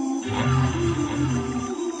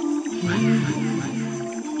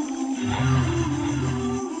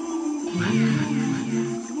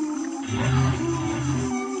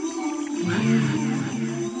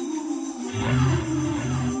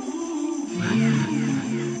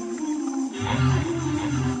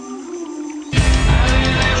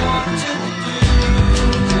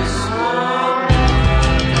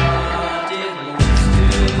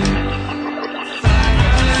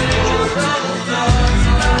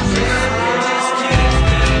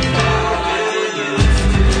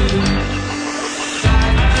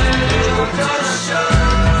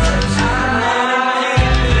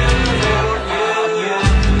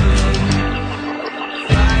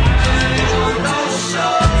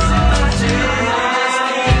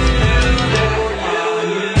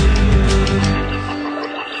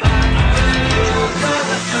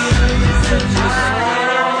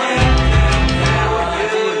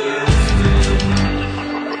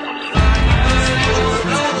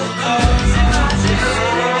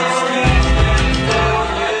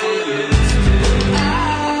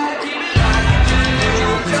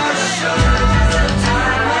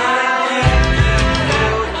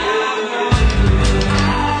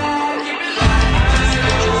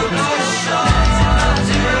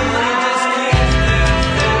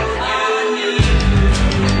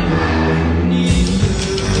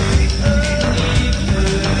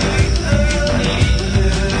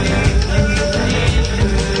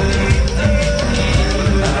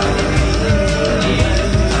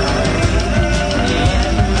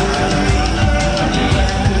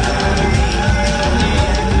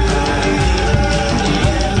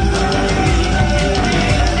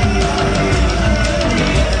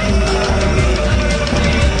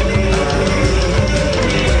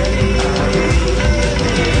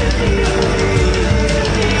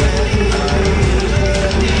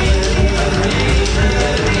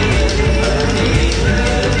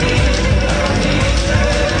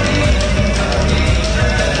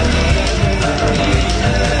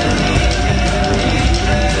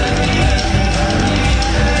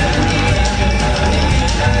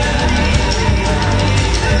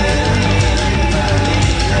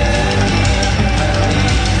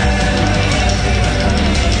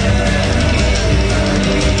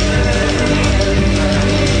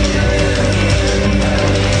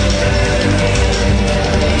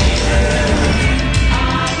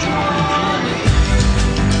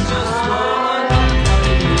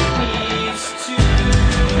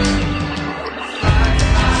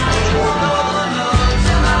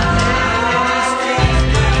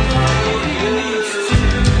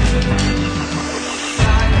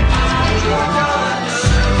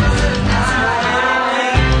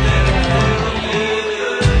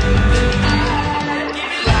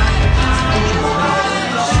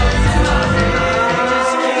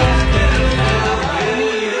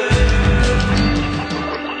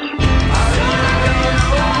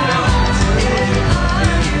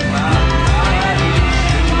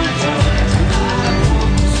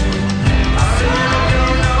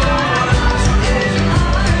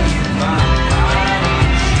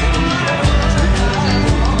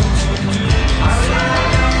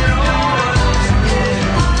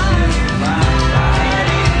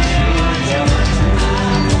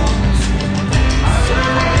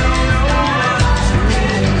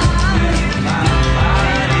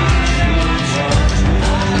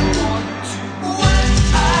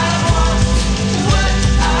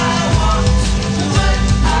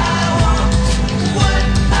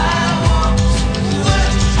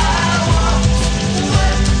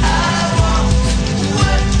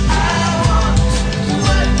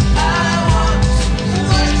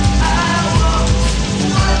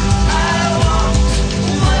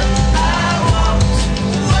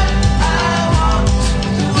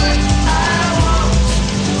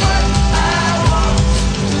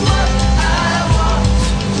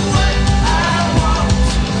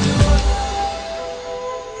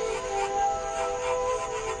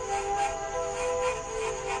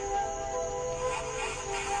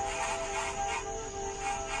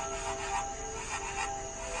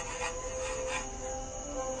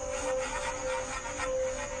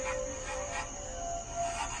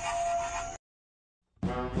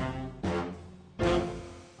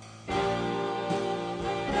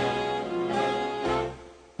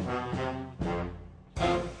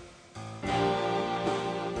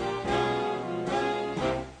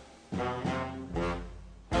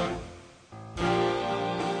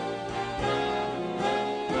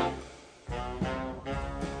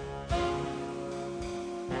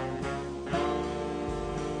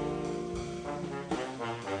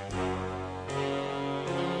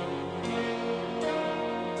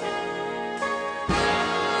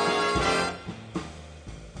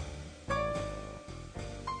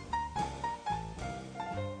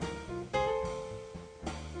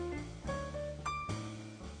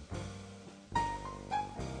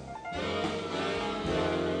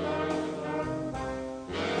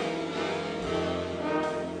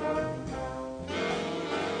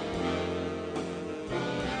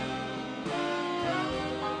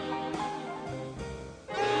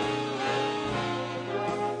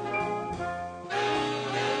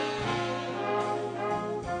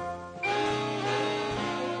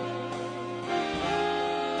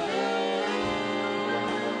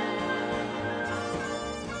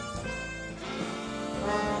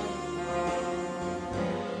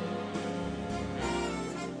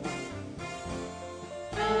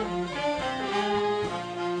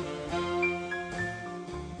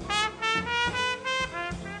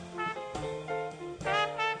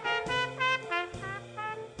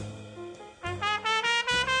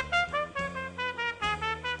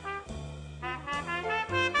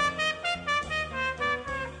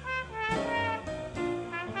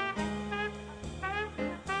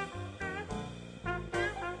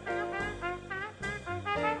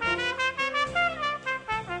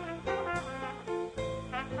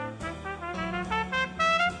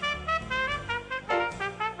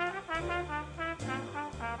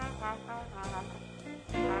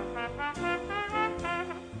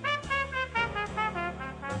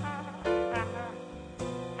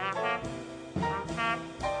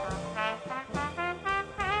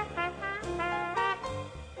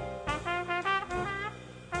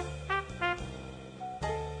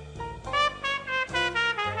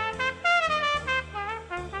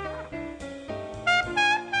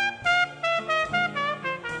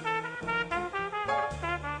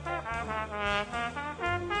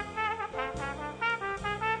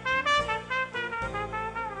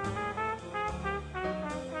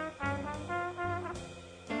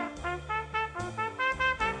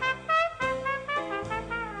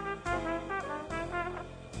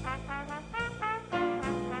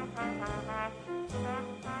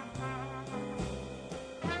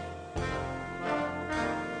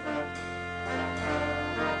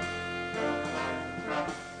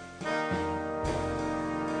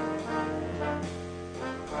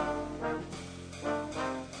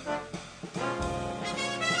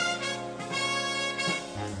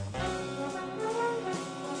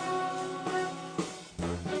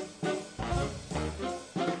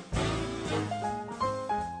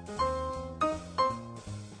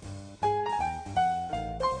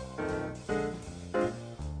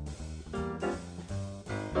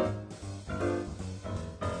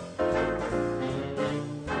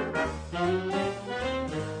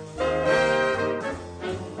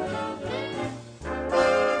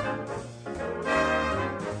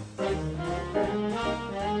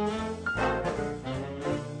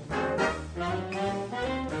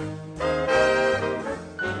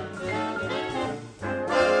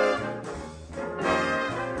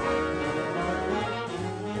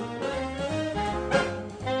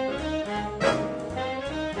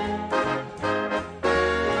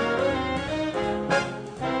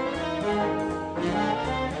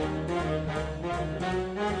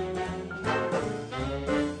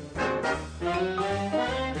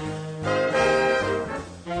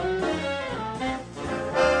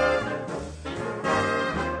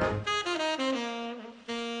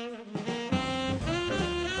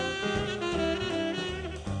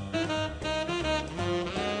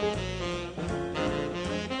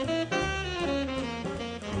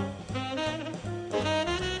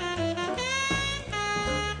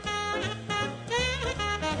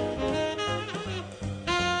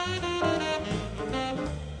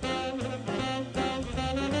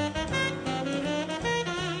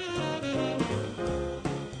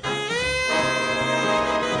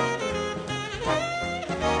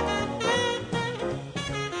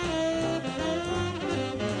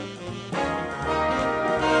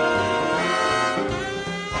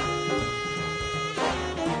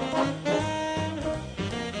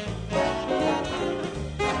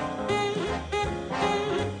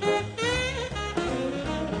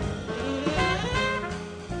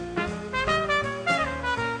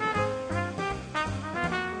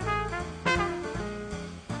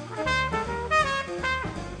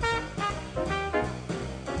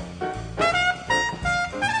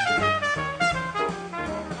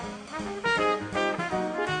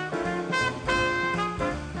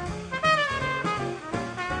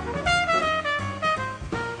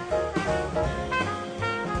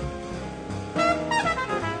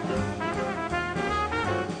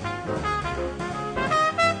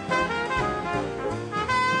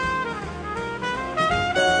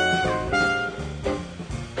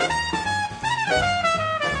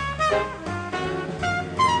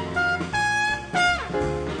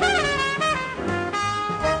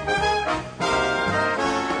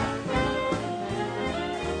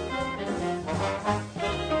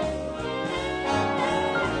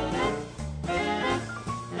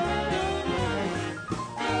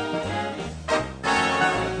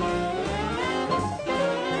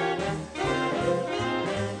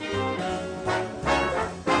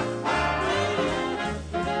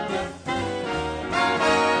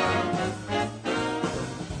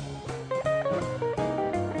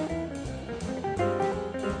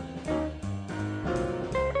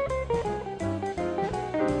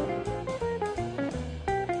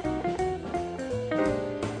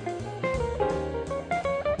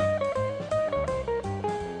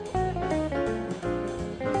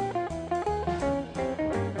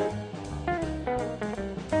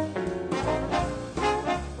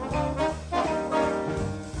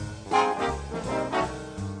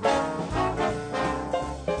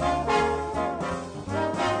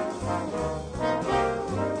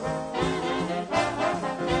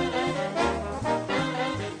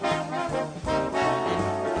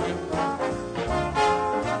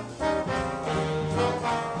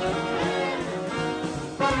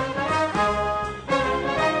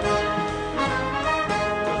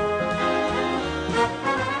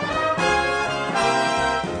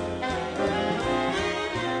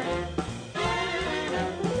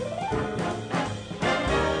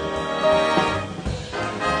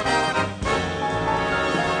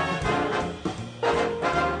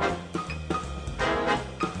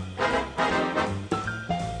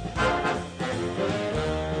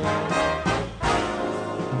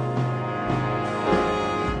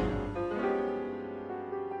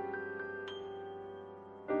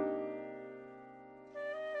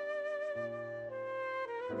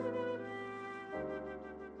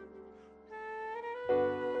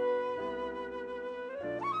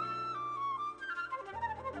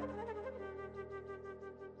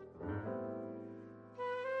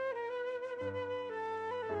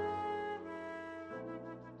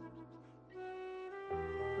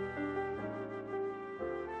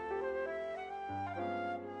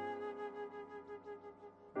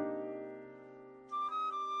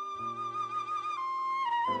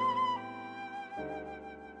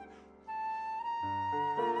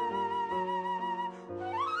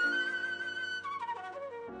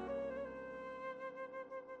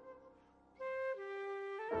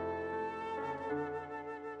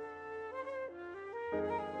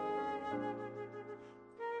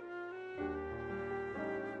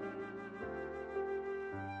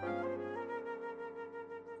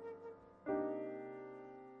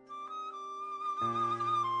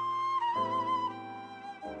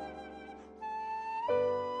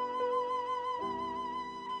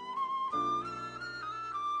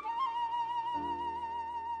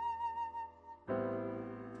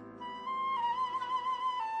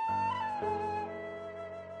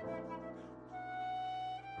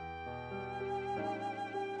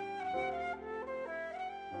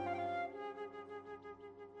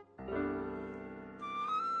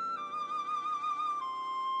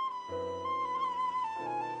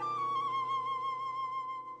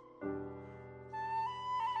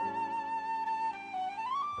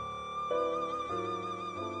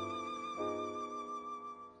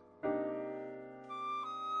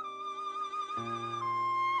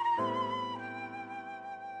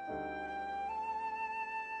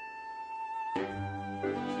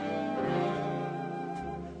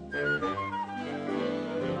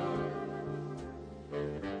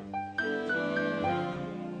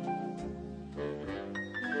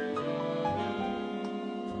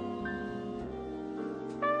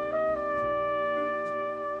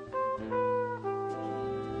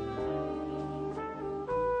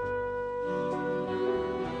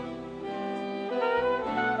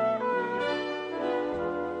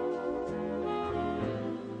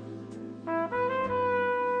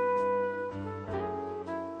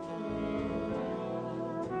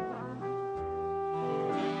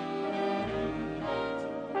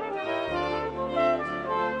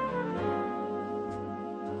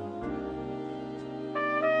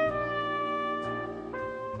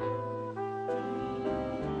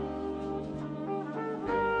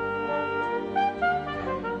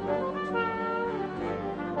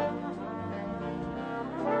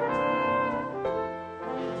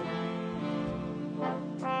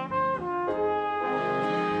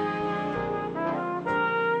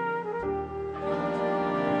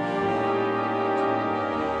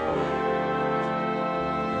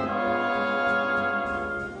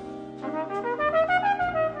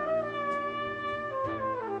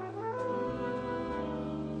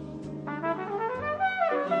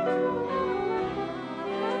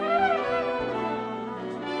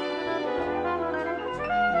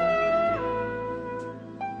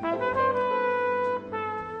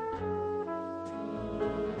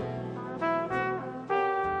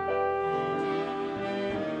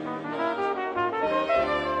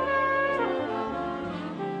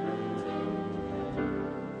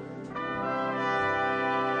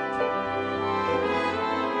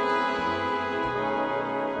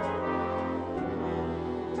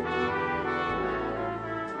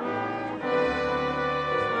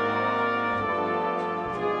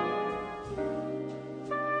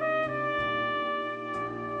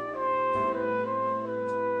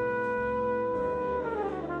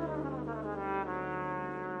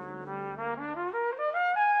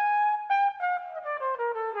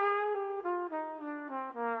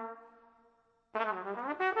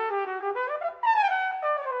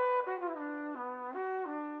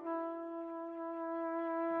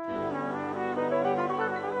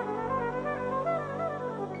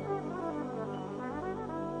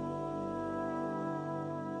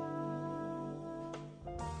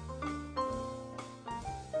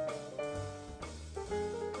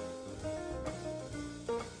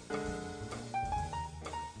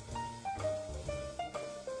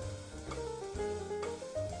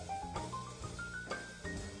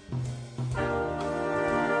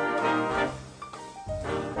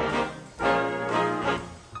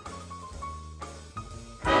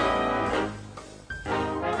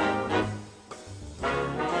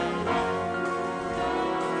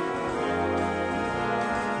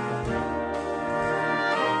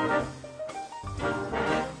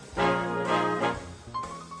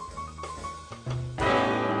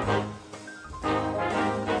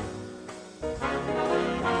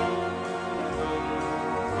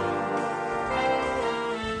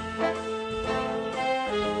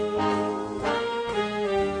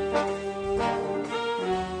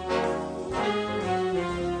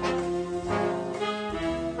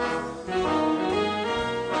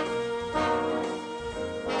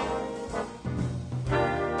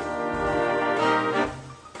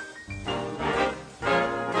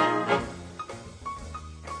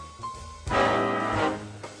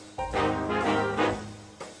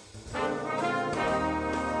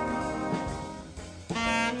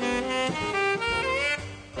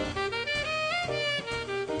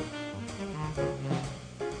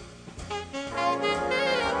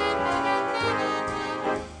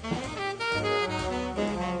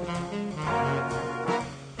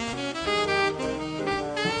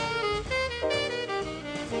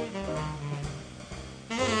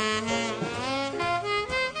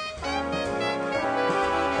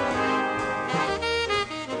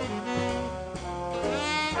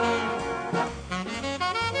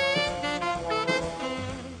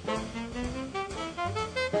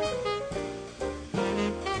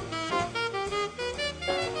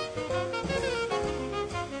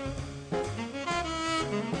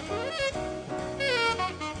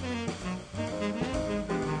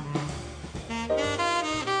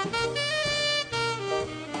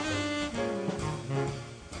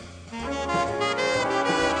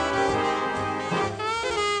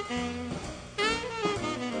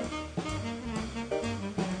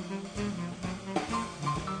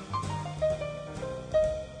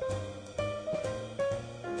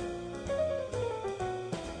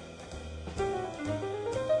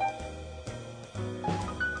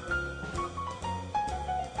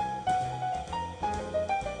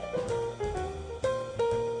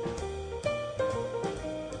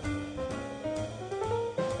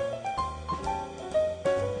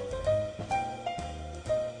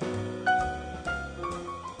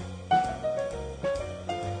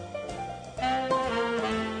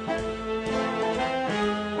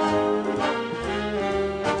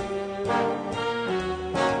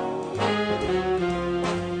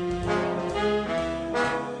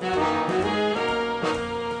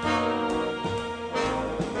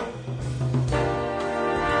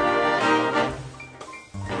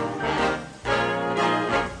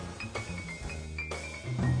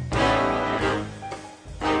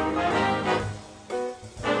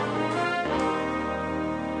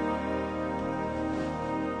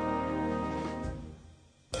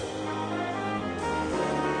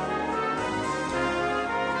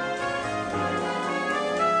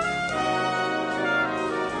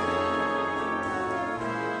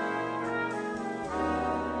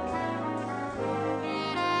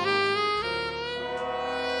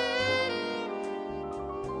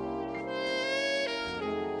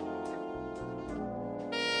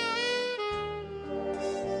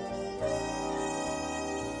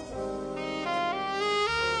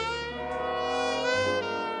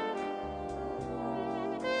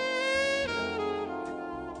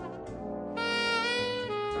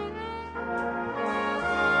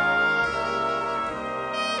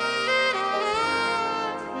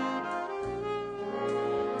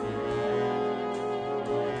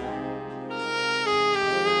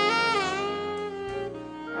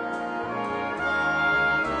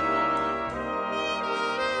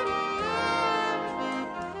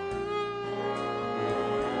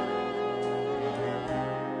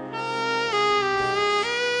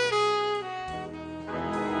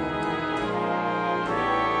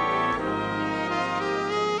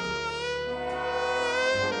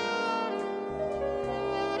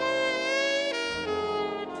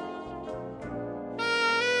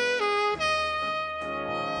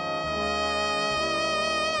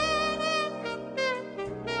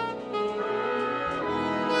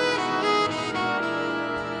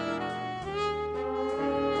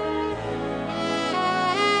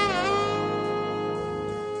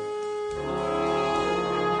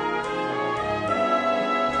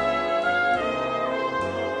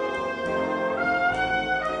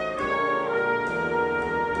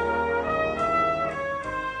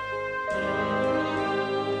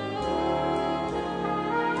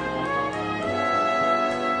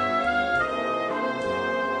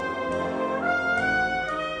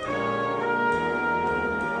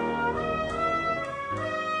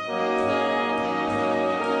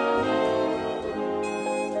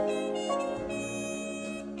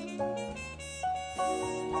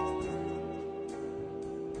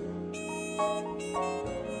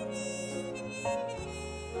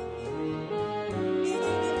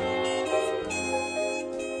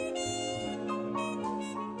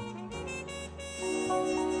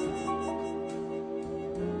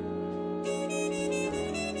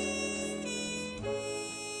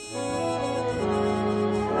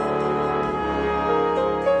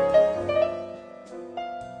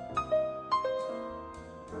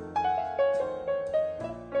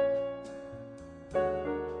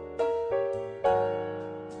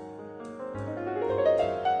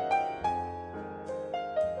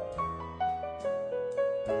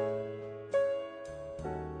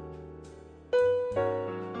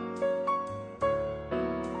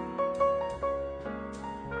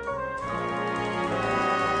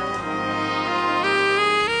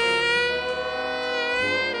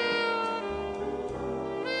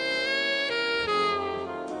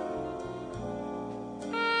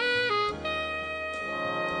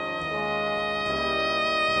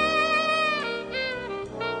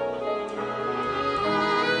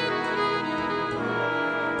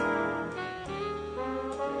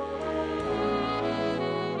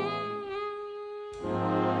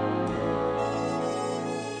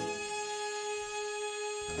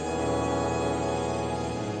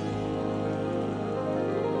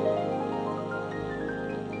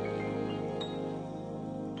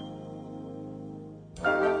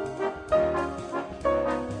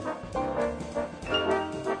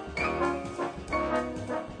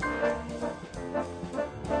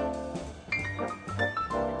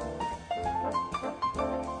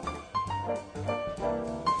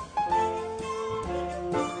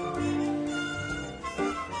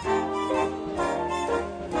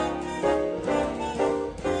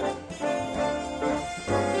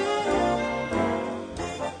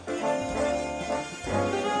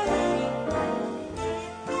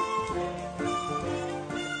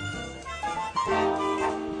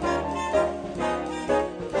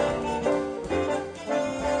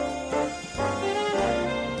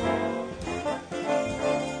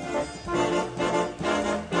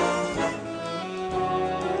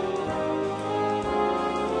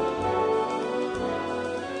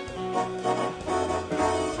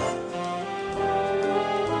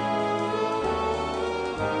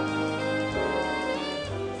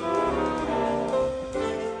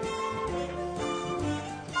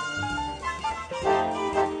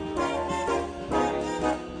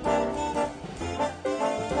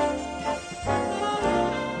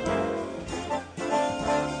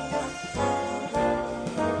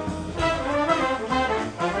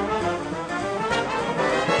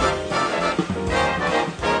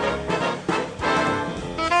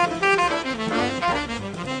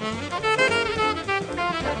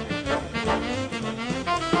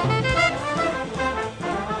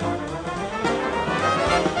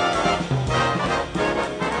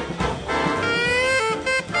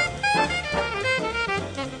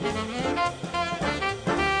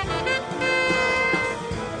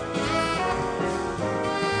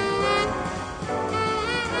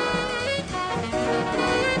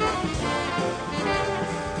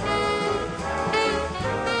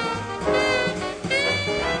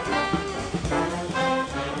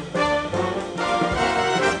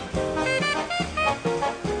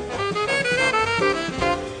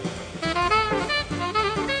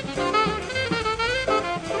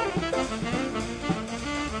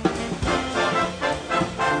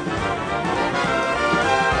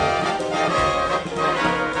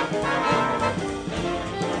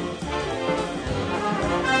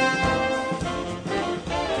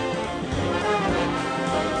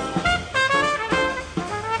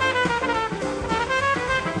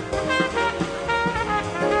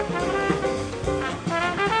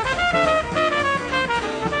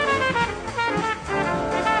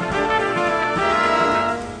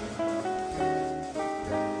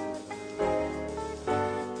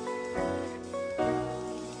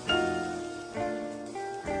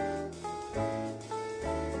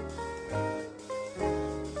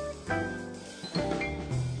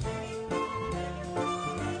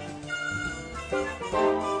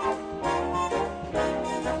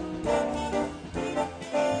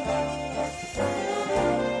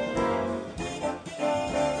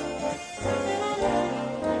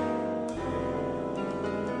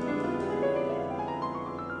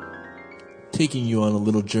taking you on a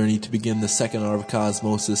little journey to begin the second hour of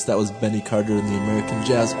Cosmosis. That was Benny Carter and the American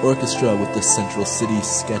Jazz Orchestra with the Central City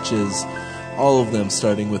Sketches. All of them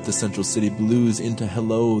starting with the Central City Blues into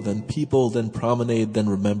Hello, then People, then Promenade, then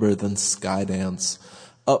Remember, then Skydance.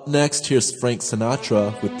 Up next, here's Frank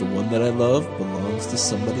Sinatra with The One That I Love Belongs to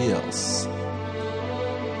Somebody Else.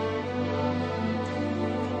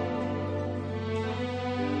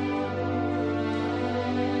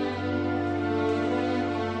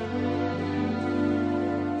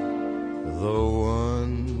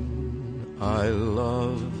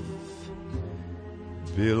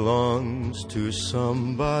 belongs to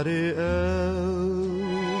somebody else.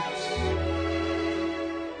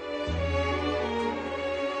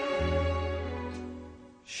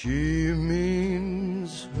 She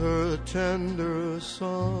means her tender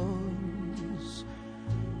songs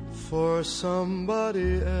for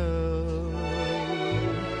somebody else.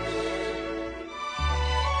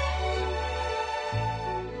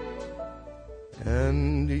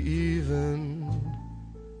 And even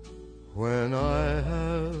when I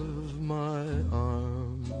have my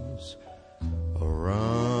arms around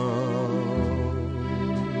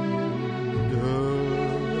her,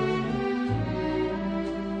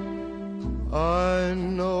 I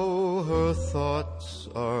know her thoughts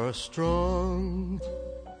are strong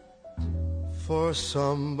for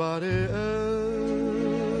somebody else.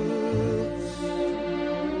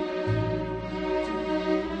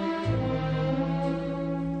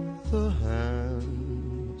 The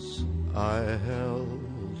hands I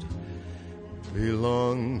held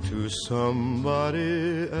belong to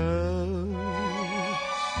somebody else.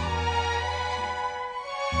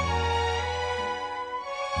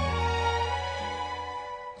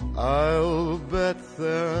 I'll bet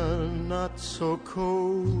they're not so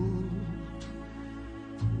cold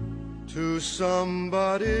to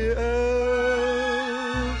somebody else.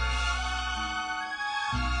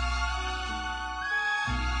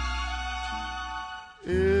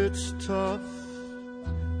 It's tough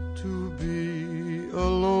to be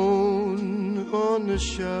alone on the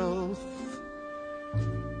shelf.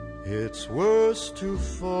 It's worse to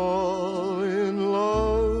fall in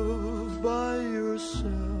love by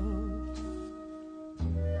yourself.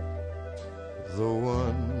 The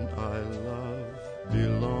one I love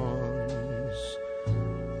belongs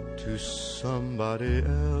to somebody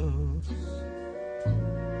else.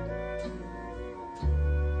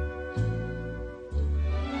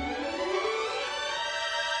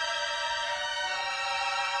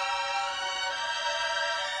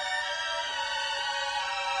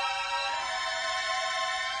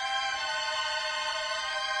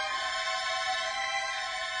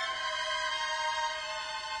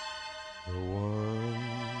 The one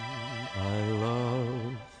I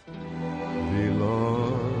love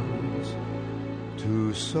belongs to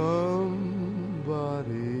somebody else.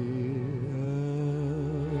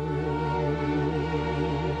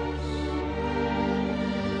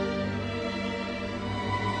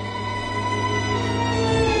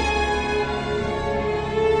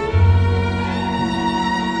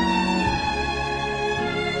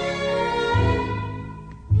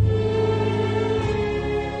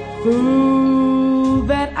 Fool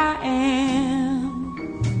that I am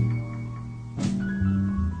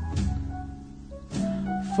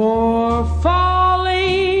for falling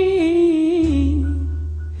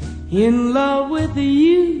in love with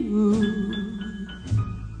you,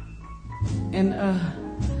 and a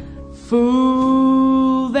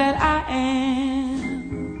fool that I am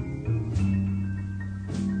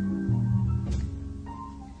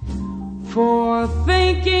for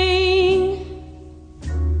thinking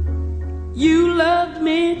you loved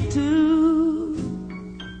me too.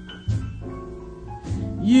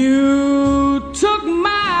 You took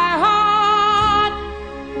my heart,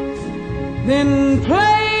 then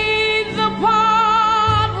played the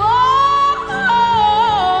part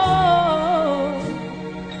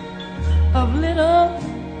of little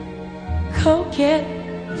coquette,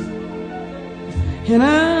 and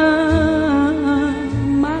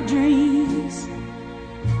my dreams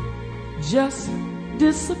just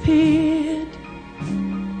disappeared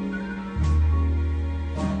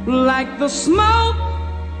like the smoke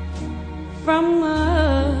from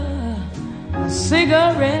a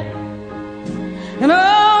cigarette. And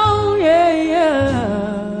oh yeah,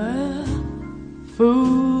 yeah,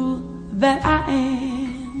 fool that I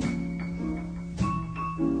am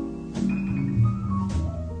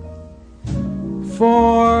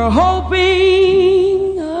for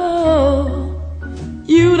hoping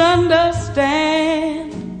you'd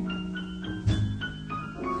understand,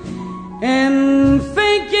 and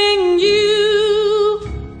thinking you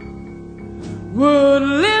would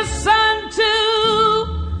listen to,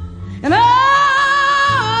 and all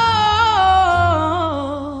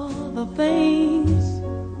the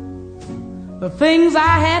things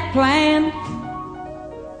I had planned.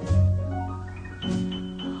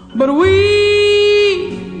 But we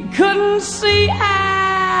couldn't see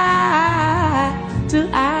eye to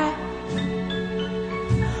eye.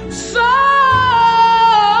 So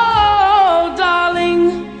darling,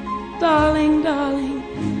 darling, darling,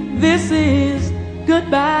 this is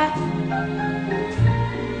goodbye.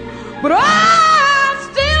 But I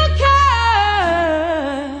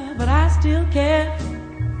still care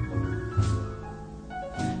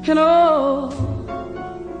And oh,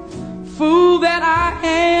 fool that I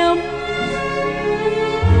am.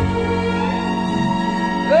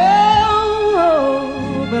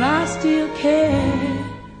 Oh, but I still care.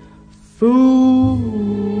 Fool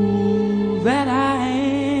that I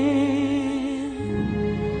am.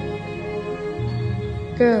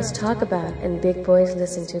 Girls talk about and big boys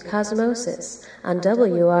listen to Cosmosis on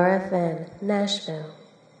WRFN, Nashville.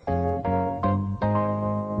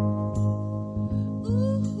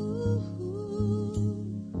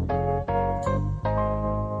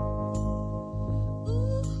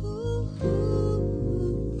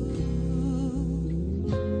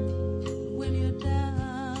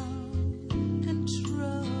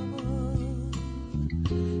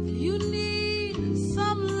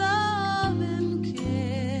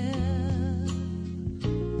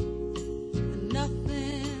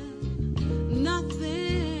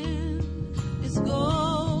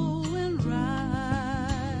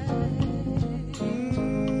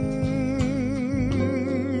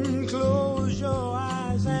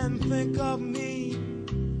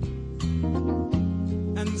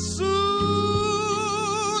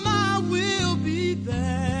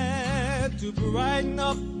 brighten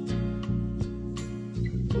up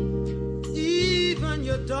even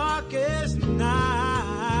your darkest night.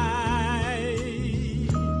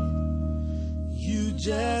 You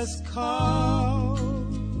just call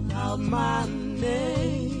out my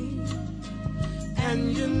name,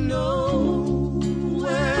 and you know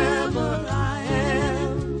wherever I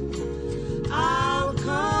am, I'll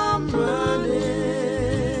come running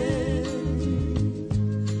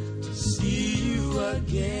to see you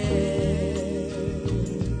again.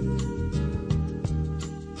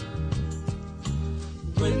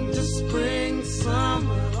 Winter, spring,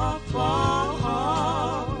 summer, or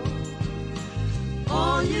fall,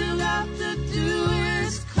 all you have to do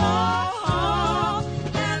is call,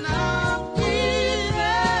 and I'll be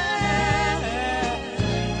there.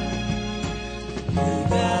 You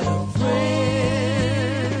got a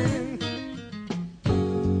friend.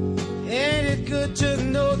 Ain't it good to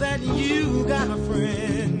know that you got a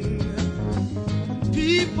friend?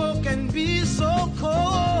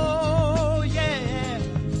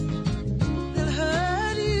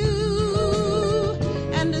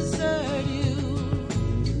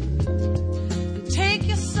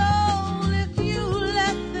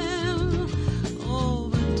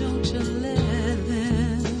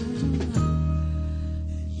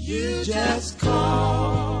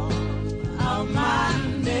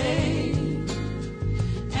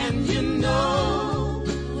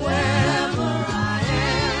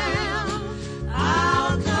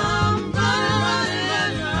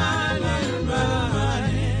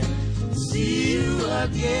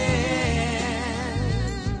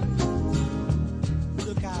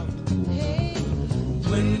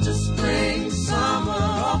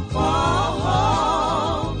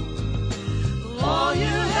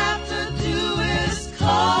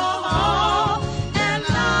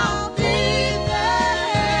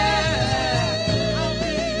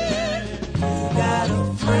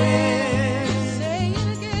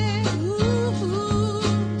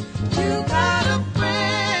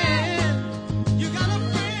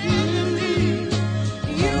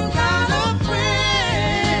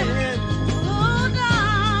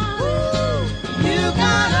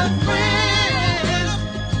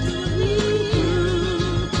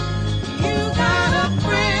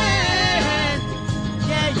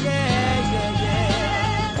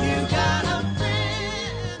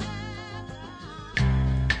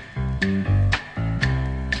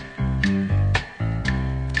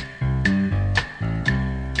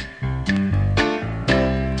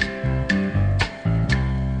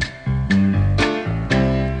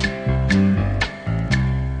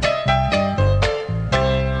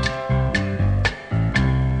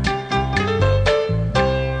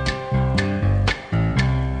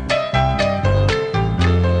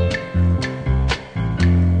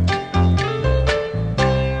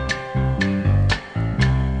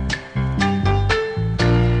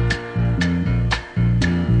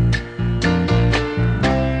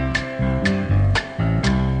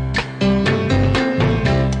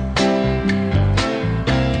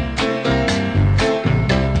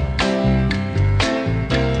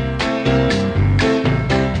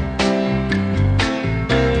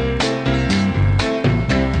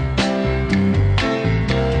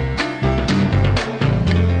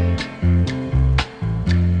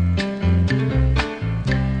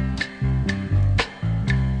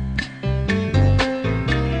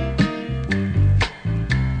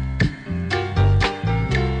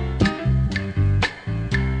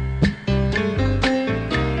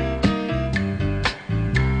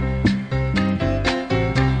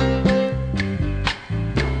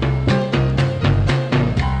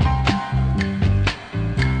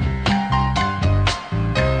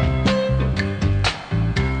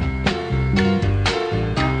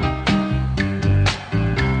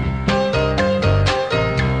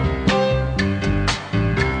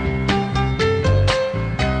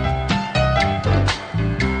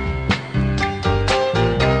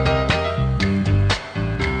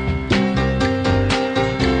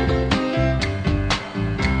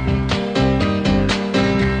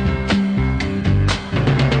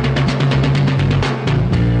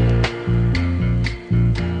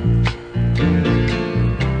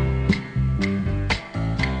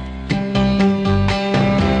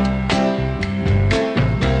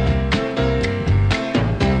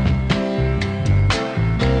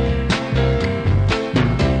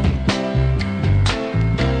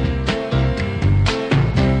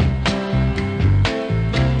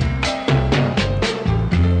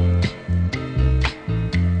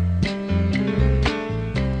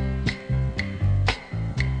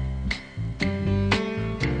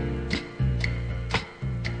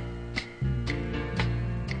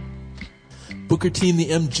 Booker T and the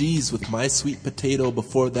MGs with My Sweet Potato.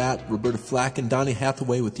 Before that, Roberta Flack and Donny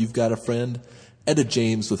Hathaway with You've Got a Friend. Etta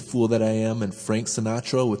James with Fool That I Am. And Frank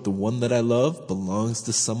Sinatra with The One That I Love Belongs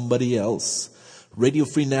to Somebody Else. Radio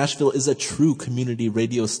Free Nashville is a true community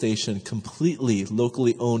radio station, completely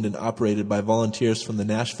locally owned and operated by volunteers from the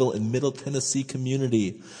Nashville and Middle Tennessee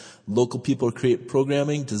community. Local people create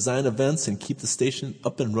programming, design events, and keep the station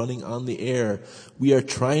up and running on the air. We are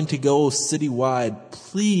trying to go citywide.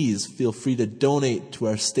 Please feel free to donate to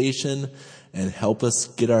our station and help us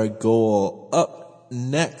get our goal. Up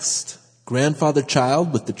next, Grandfather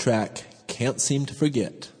Child with the track Can't Seem to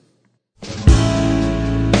Forget.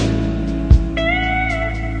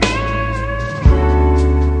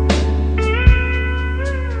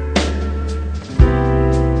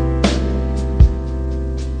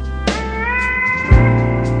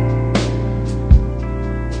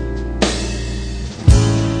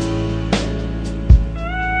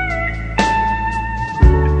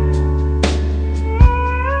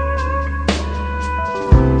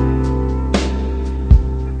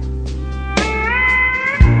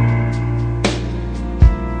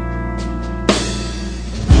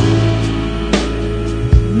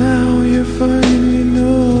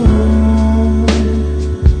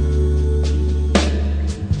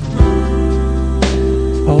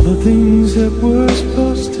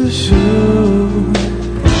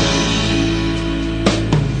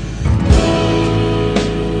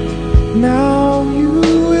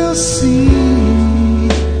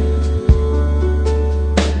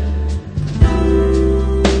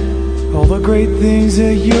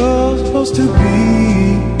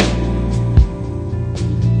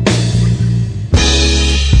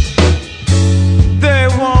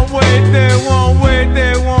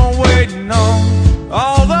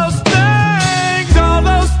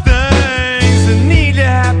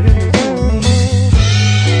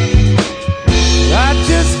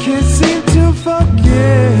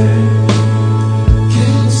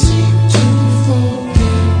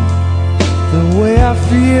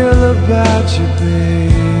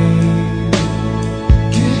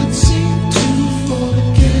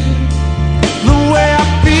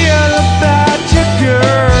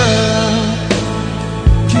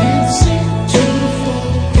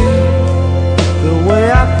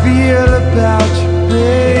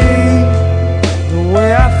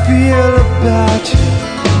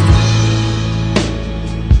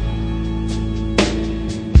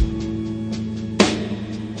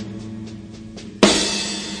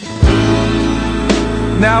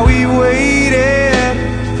 Now we waited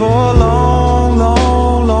for a long,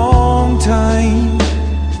 long, long time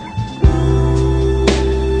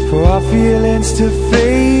for our feelings to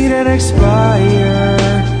fade and expire.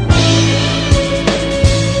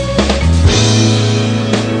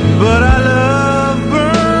 But our love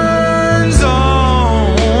burns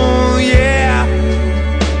on, yeah.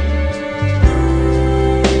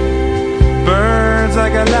 Burns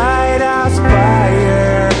like a lighthouse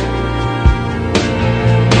fire.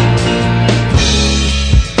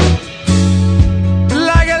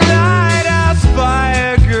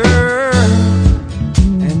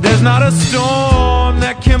 Not a storm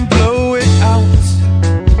that can blow it out.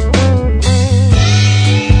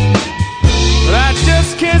 But I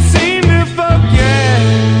just can't seem to forget.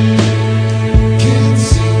 Can't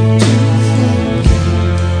seem to forget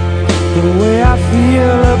the way I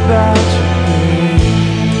feel about you, babe.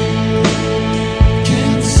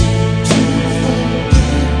 Can't seem to forget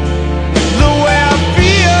the way I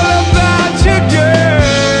feel about you, girl.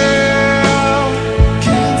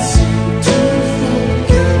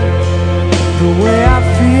 The way I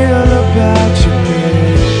feel about you,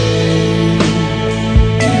 babe.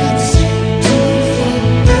 Can't seem to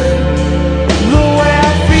forget the way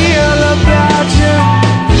I feel about you.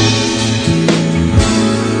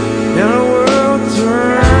 And the world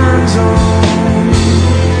turns on.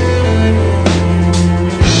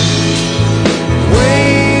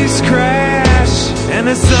 Waves crash and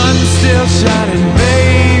the sun's still shining,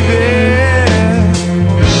 baby.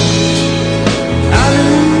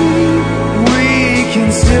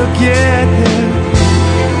 Still get there.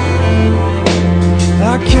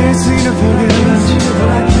 I can't seem to forget about you.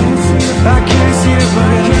 I can't seem to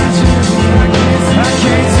forget. I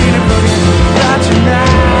can't seem to forget about you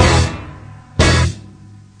now.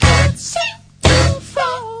 Can't seem to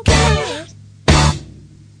forget.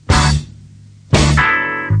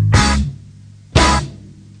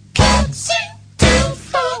 Can't seem to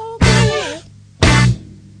forget.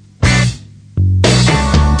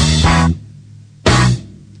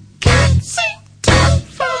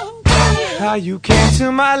 How you came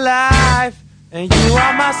to my life, and you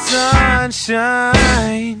are my sunshine.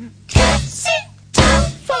 Can't see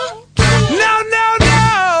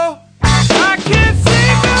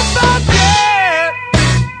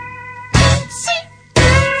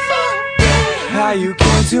Why you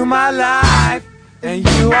came to my life, and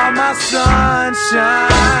you are my sunshine.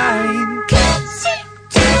 Can't seem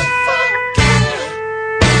to forget.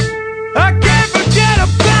 I can't forget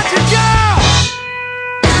about you, girl.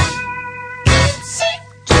 Can't seem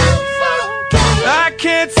to forget. I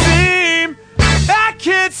can't seem,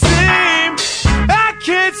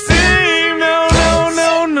 no, no,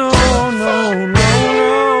 no, no, no, no, no.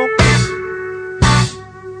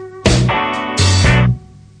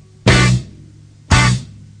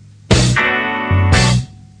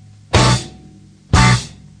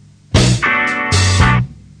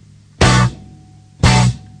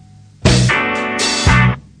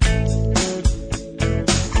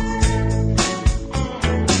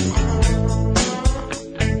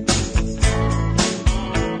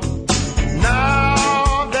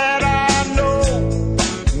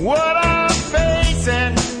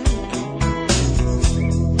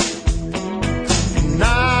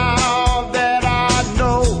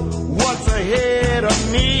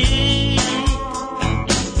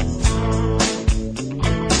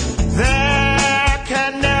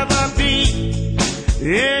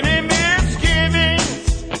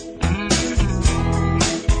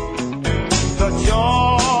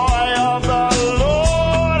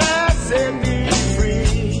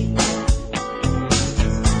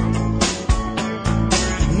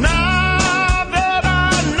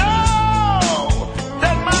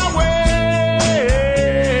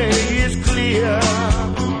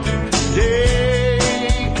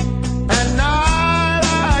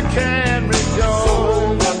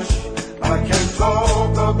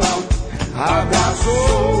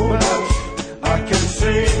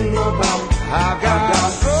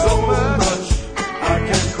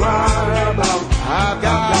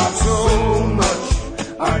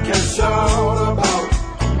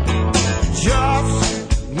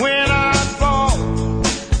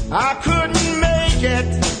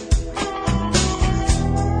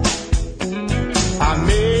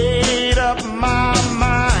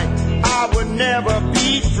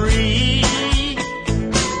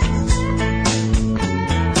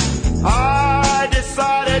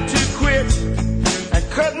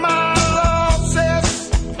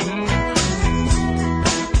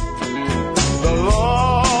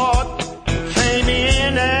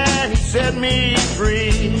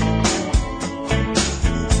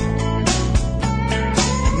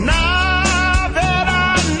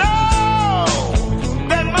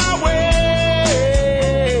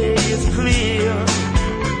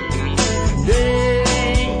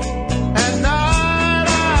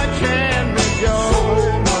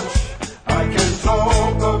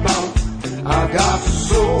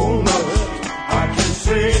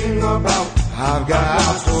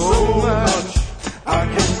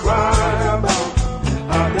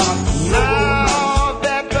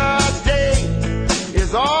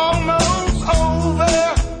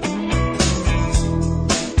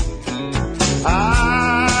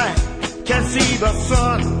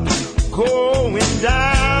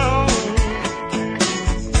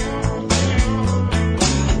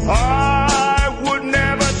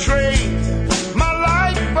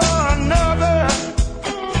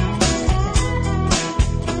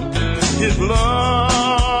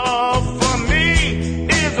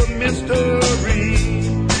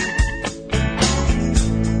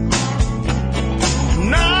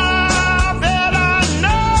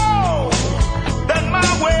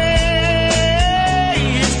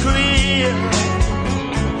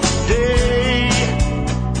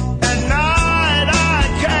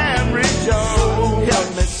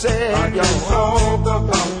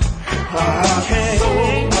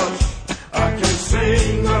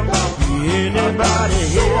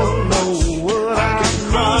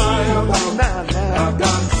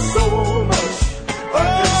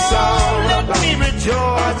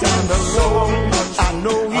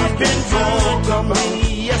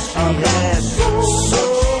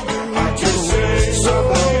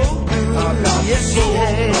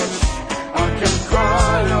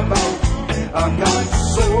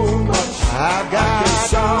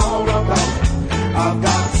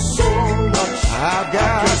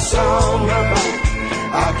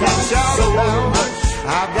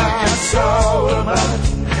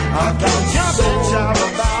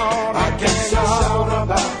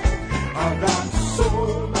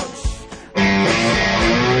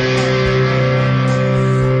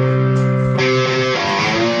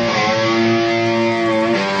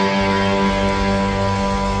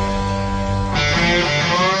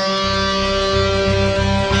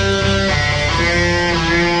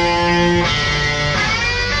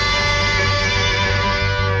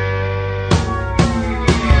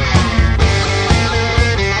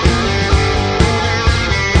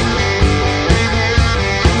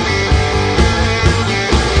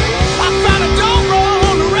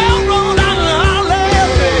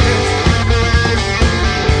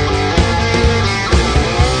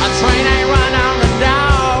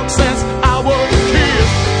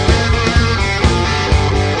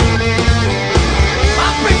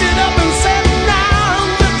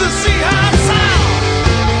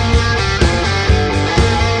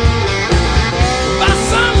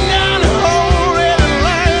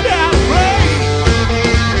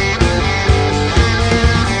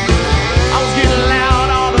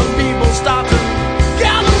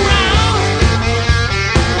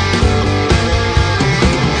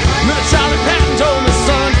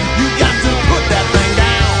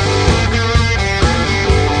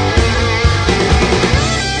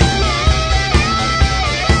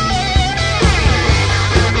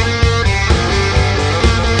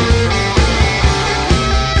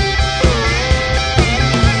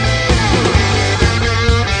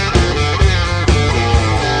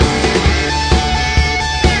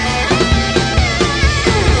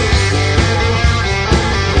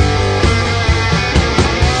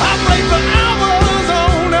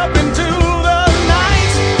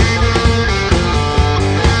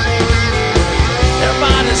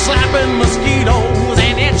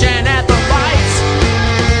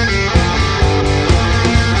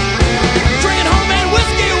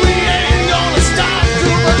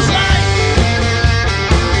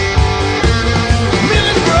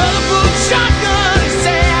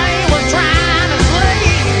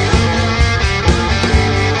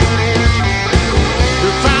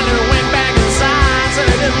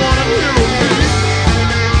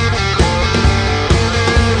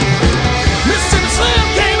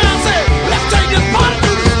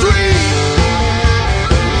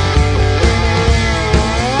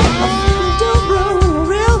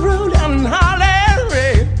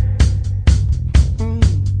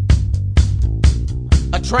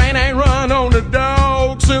 train ain't run on the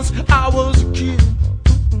dog since I was a kid.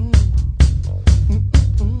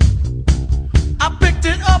 I picked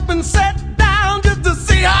it up and sat down just to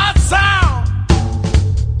see how it sound.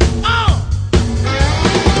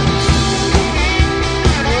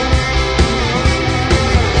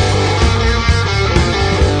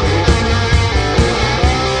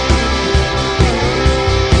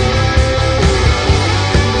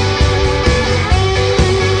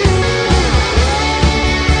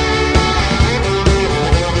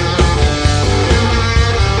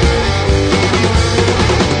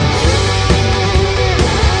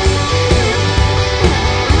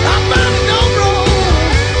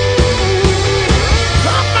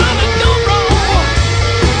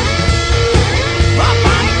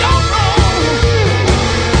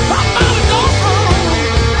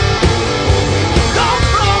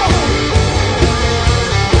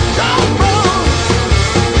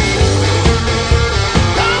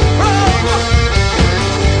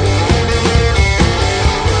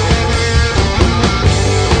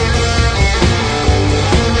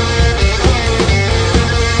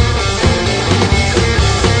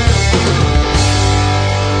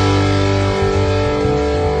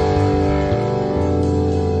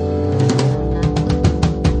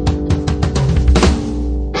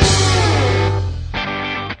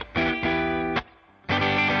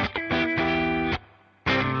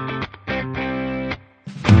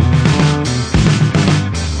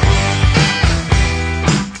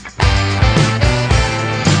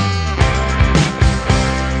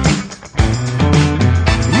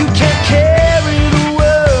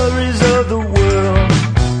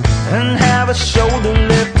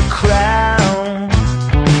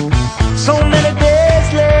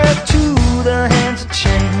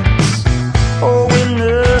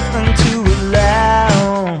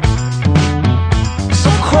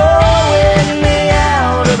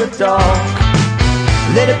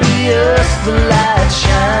 Let it be us the light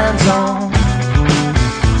shines on.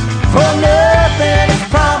 For nothing is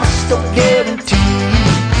promised or guaranteed,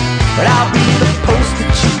 but I'll be the post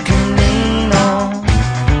that you can lean on.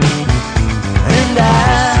 And I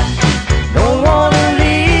don't wanna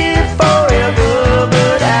live forever,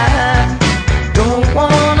 but I don't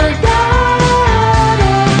wanna die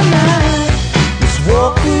tonight. Let's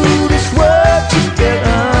walk through this world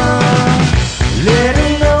together,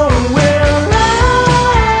 letting know we're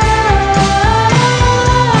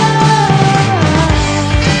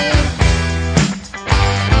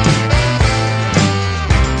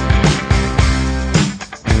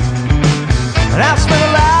and I've spent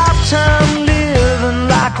a lifetime living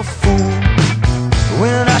like a fool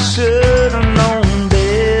when I should have known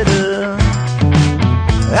better.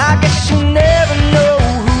 I guess you never know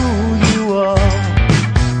who you are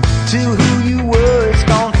till who you were is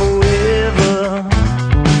gone forever.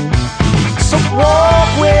 So walk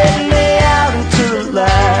with me out into the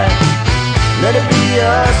light. Let it be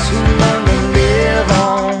us who learn to live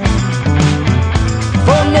on.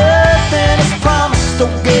 For nothing is promised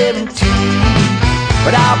or guaranteed,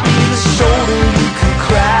 but I'll be the shoulder you can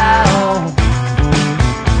cry on.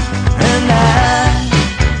 And I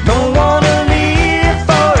don't wanna live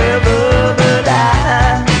forever, but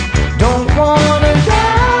I don't wanna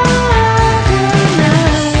die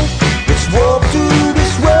tonight. Let's walk through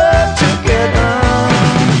this world together,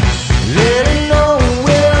 letting know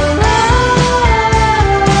we're alive.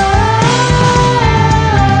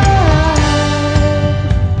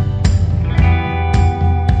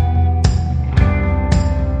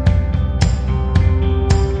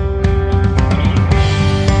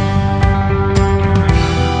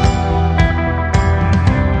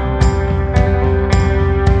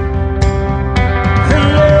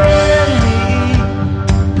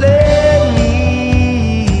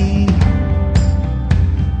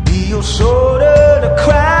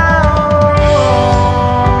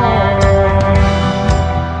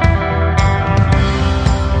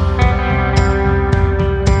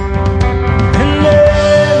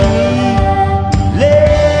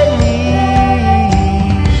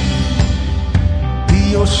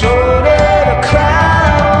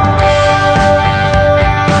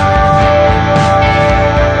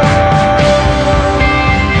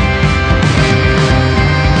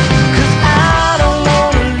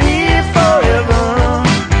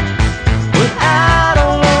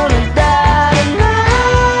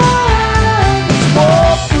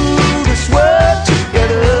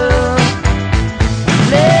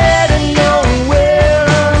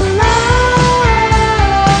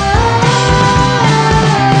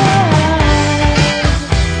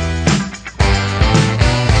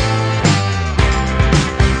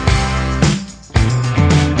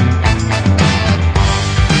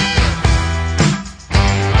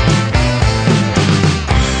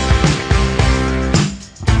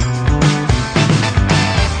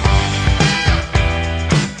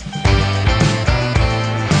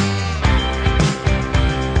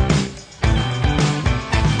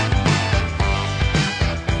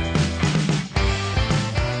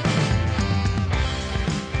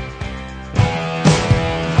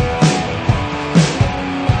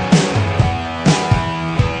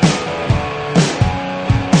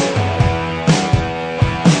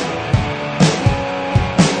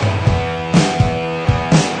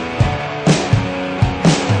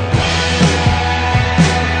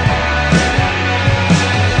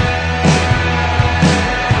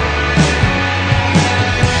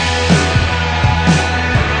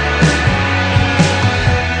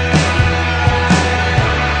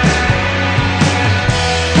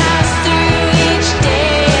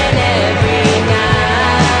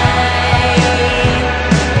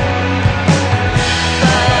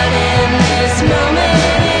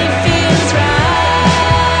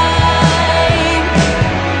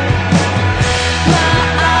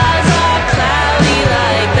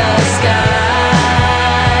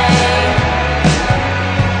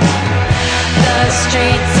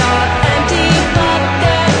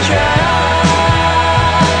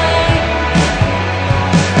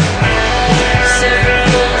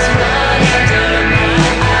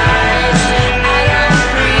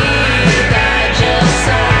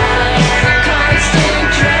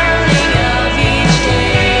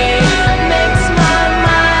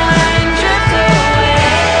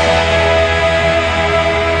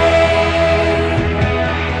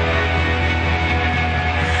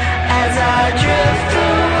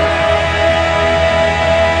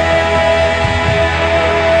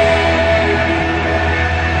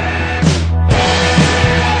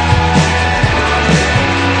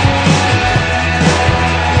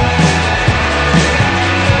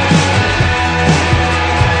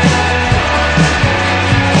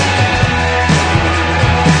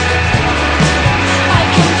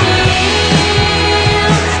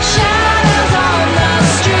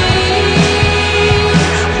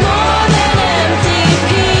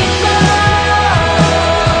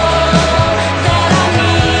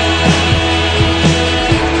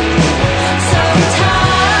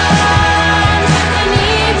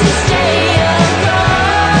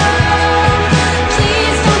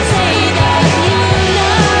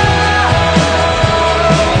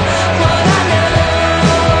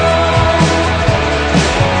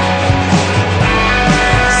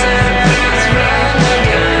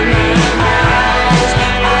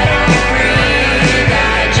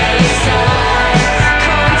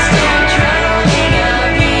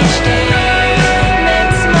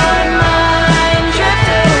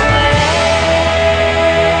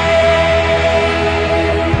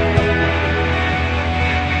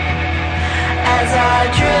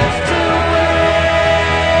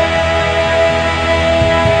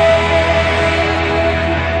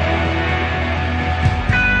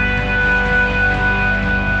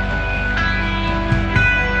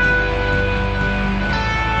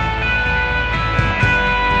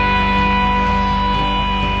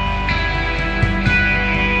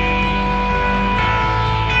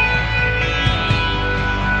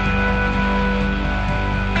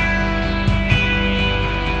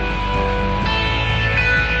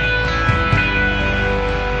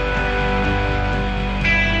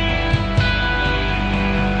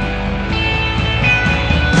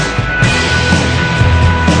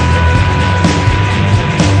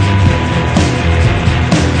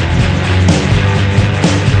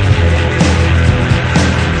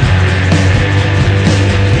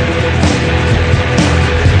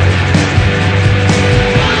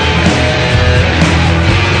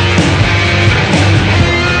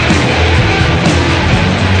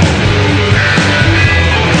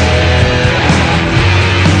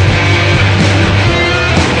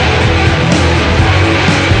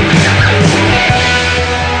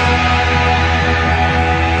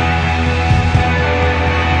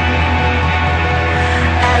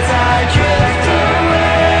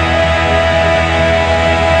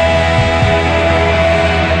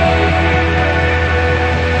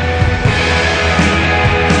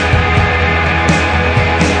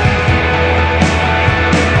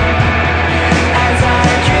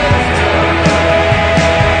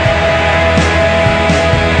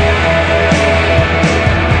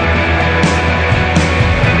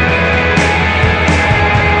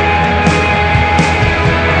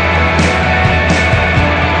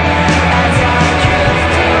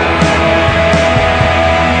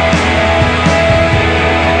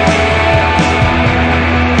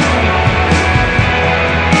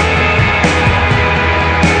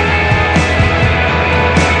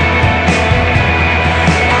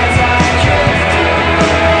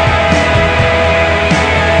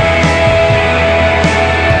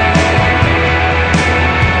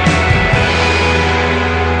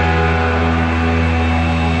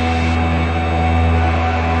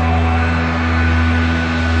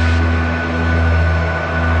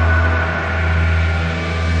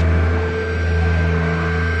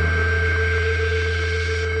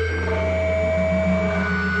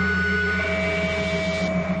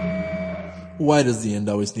 Why does the end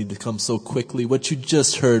always need to come so quickly? What you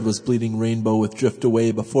just heard was Bleeding Rainbow with Drift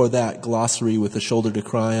Away. Before that, Glossary with A Shoulder to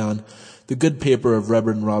Cry On. The Good Paper of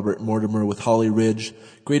Reverend Robert Mortimer with Holly Ridge.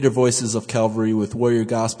 Greater Voices of Calvary with Warrior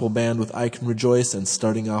Gospel Band with I Can Rejoice. And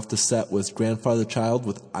starting off the set was Grandfather Child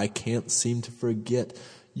with I Can't Seem to Forget.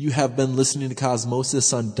 You have been listening to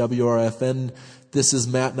Cosmosis on WRFN. This is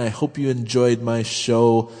Matt, and I hope you enjoyed my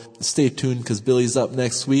show. Stay tuned, because Billy's up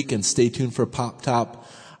next week, and stay tuned for Pop Top.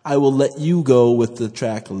 I will let you go with the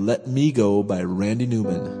track Let Me Go by Randy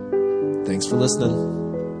Newman. Thanks for listening.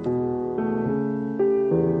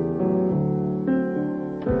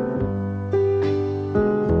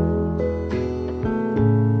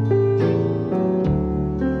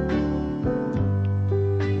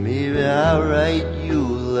 Maybe I'll write you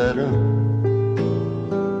a letter.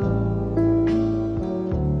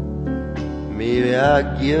 Maybe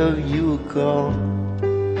I'll give you a call.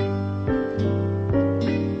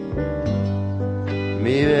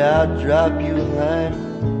 Maybe I'll drop you a line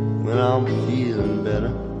when I'm feeling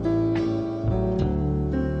better.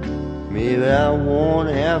 Maybe I won't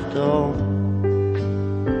after all.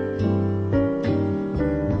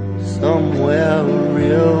 Somewhere a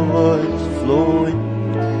river is flowing,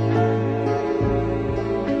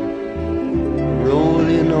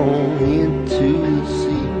 rolling on into the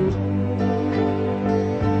sea.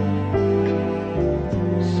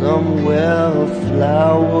 Somewhere a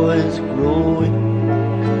flower is growing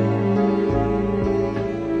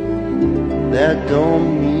that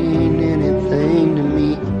don't mean anything to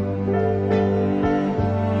me.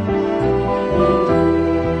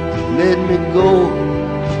 Let me go,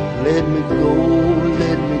 let me go,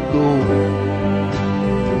 let me go.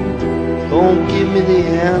 Don't give me the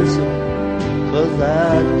answer, 'cause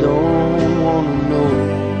I don't wanna know.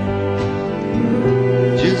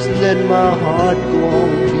 Just let my heart go on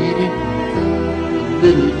beating a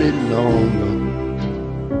little bit longer.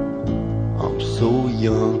 I'm so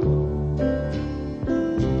young,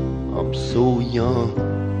 I'm so young.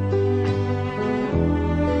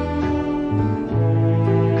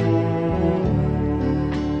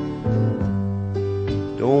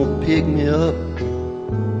 Don't pick me up,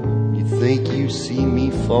 you think you see me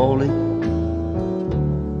falling.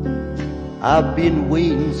 I've been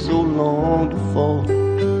waiting so long to fall.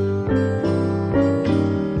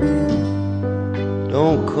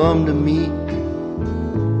 Don't come to me,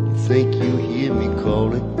 you think you hear me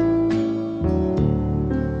calling.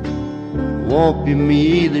 Won't be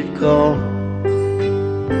me that call.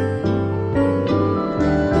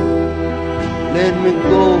 Let me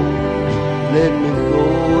go, let me go,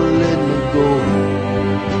 let me go.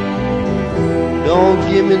 Don't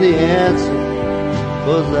give me the answer,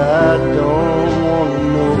 'cause I don't wanna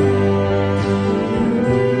know.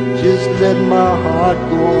 Just let my heart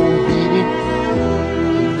go on beating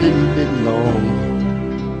a little bit longer.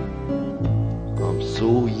 I'm so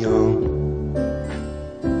young,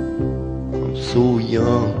 I'm so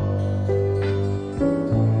young,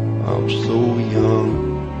 I'm so young.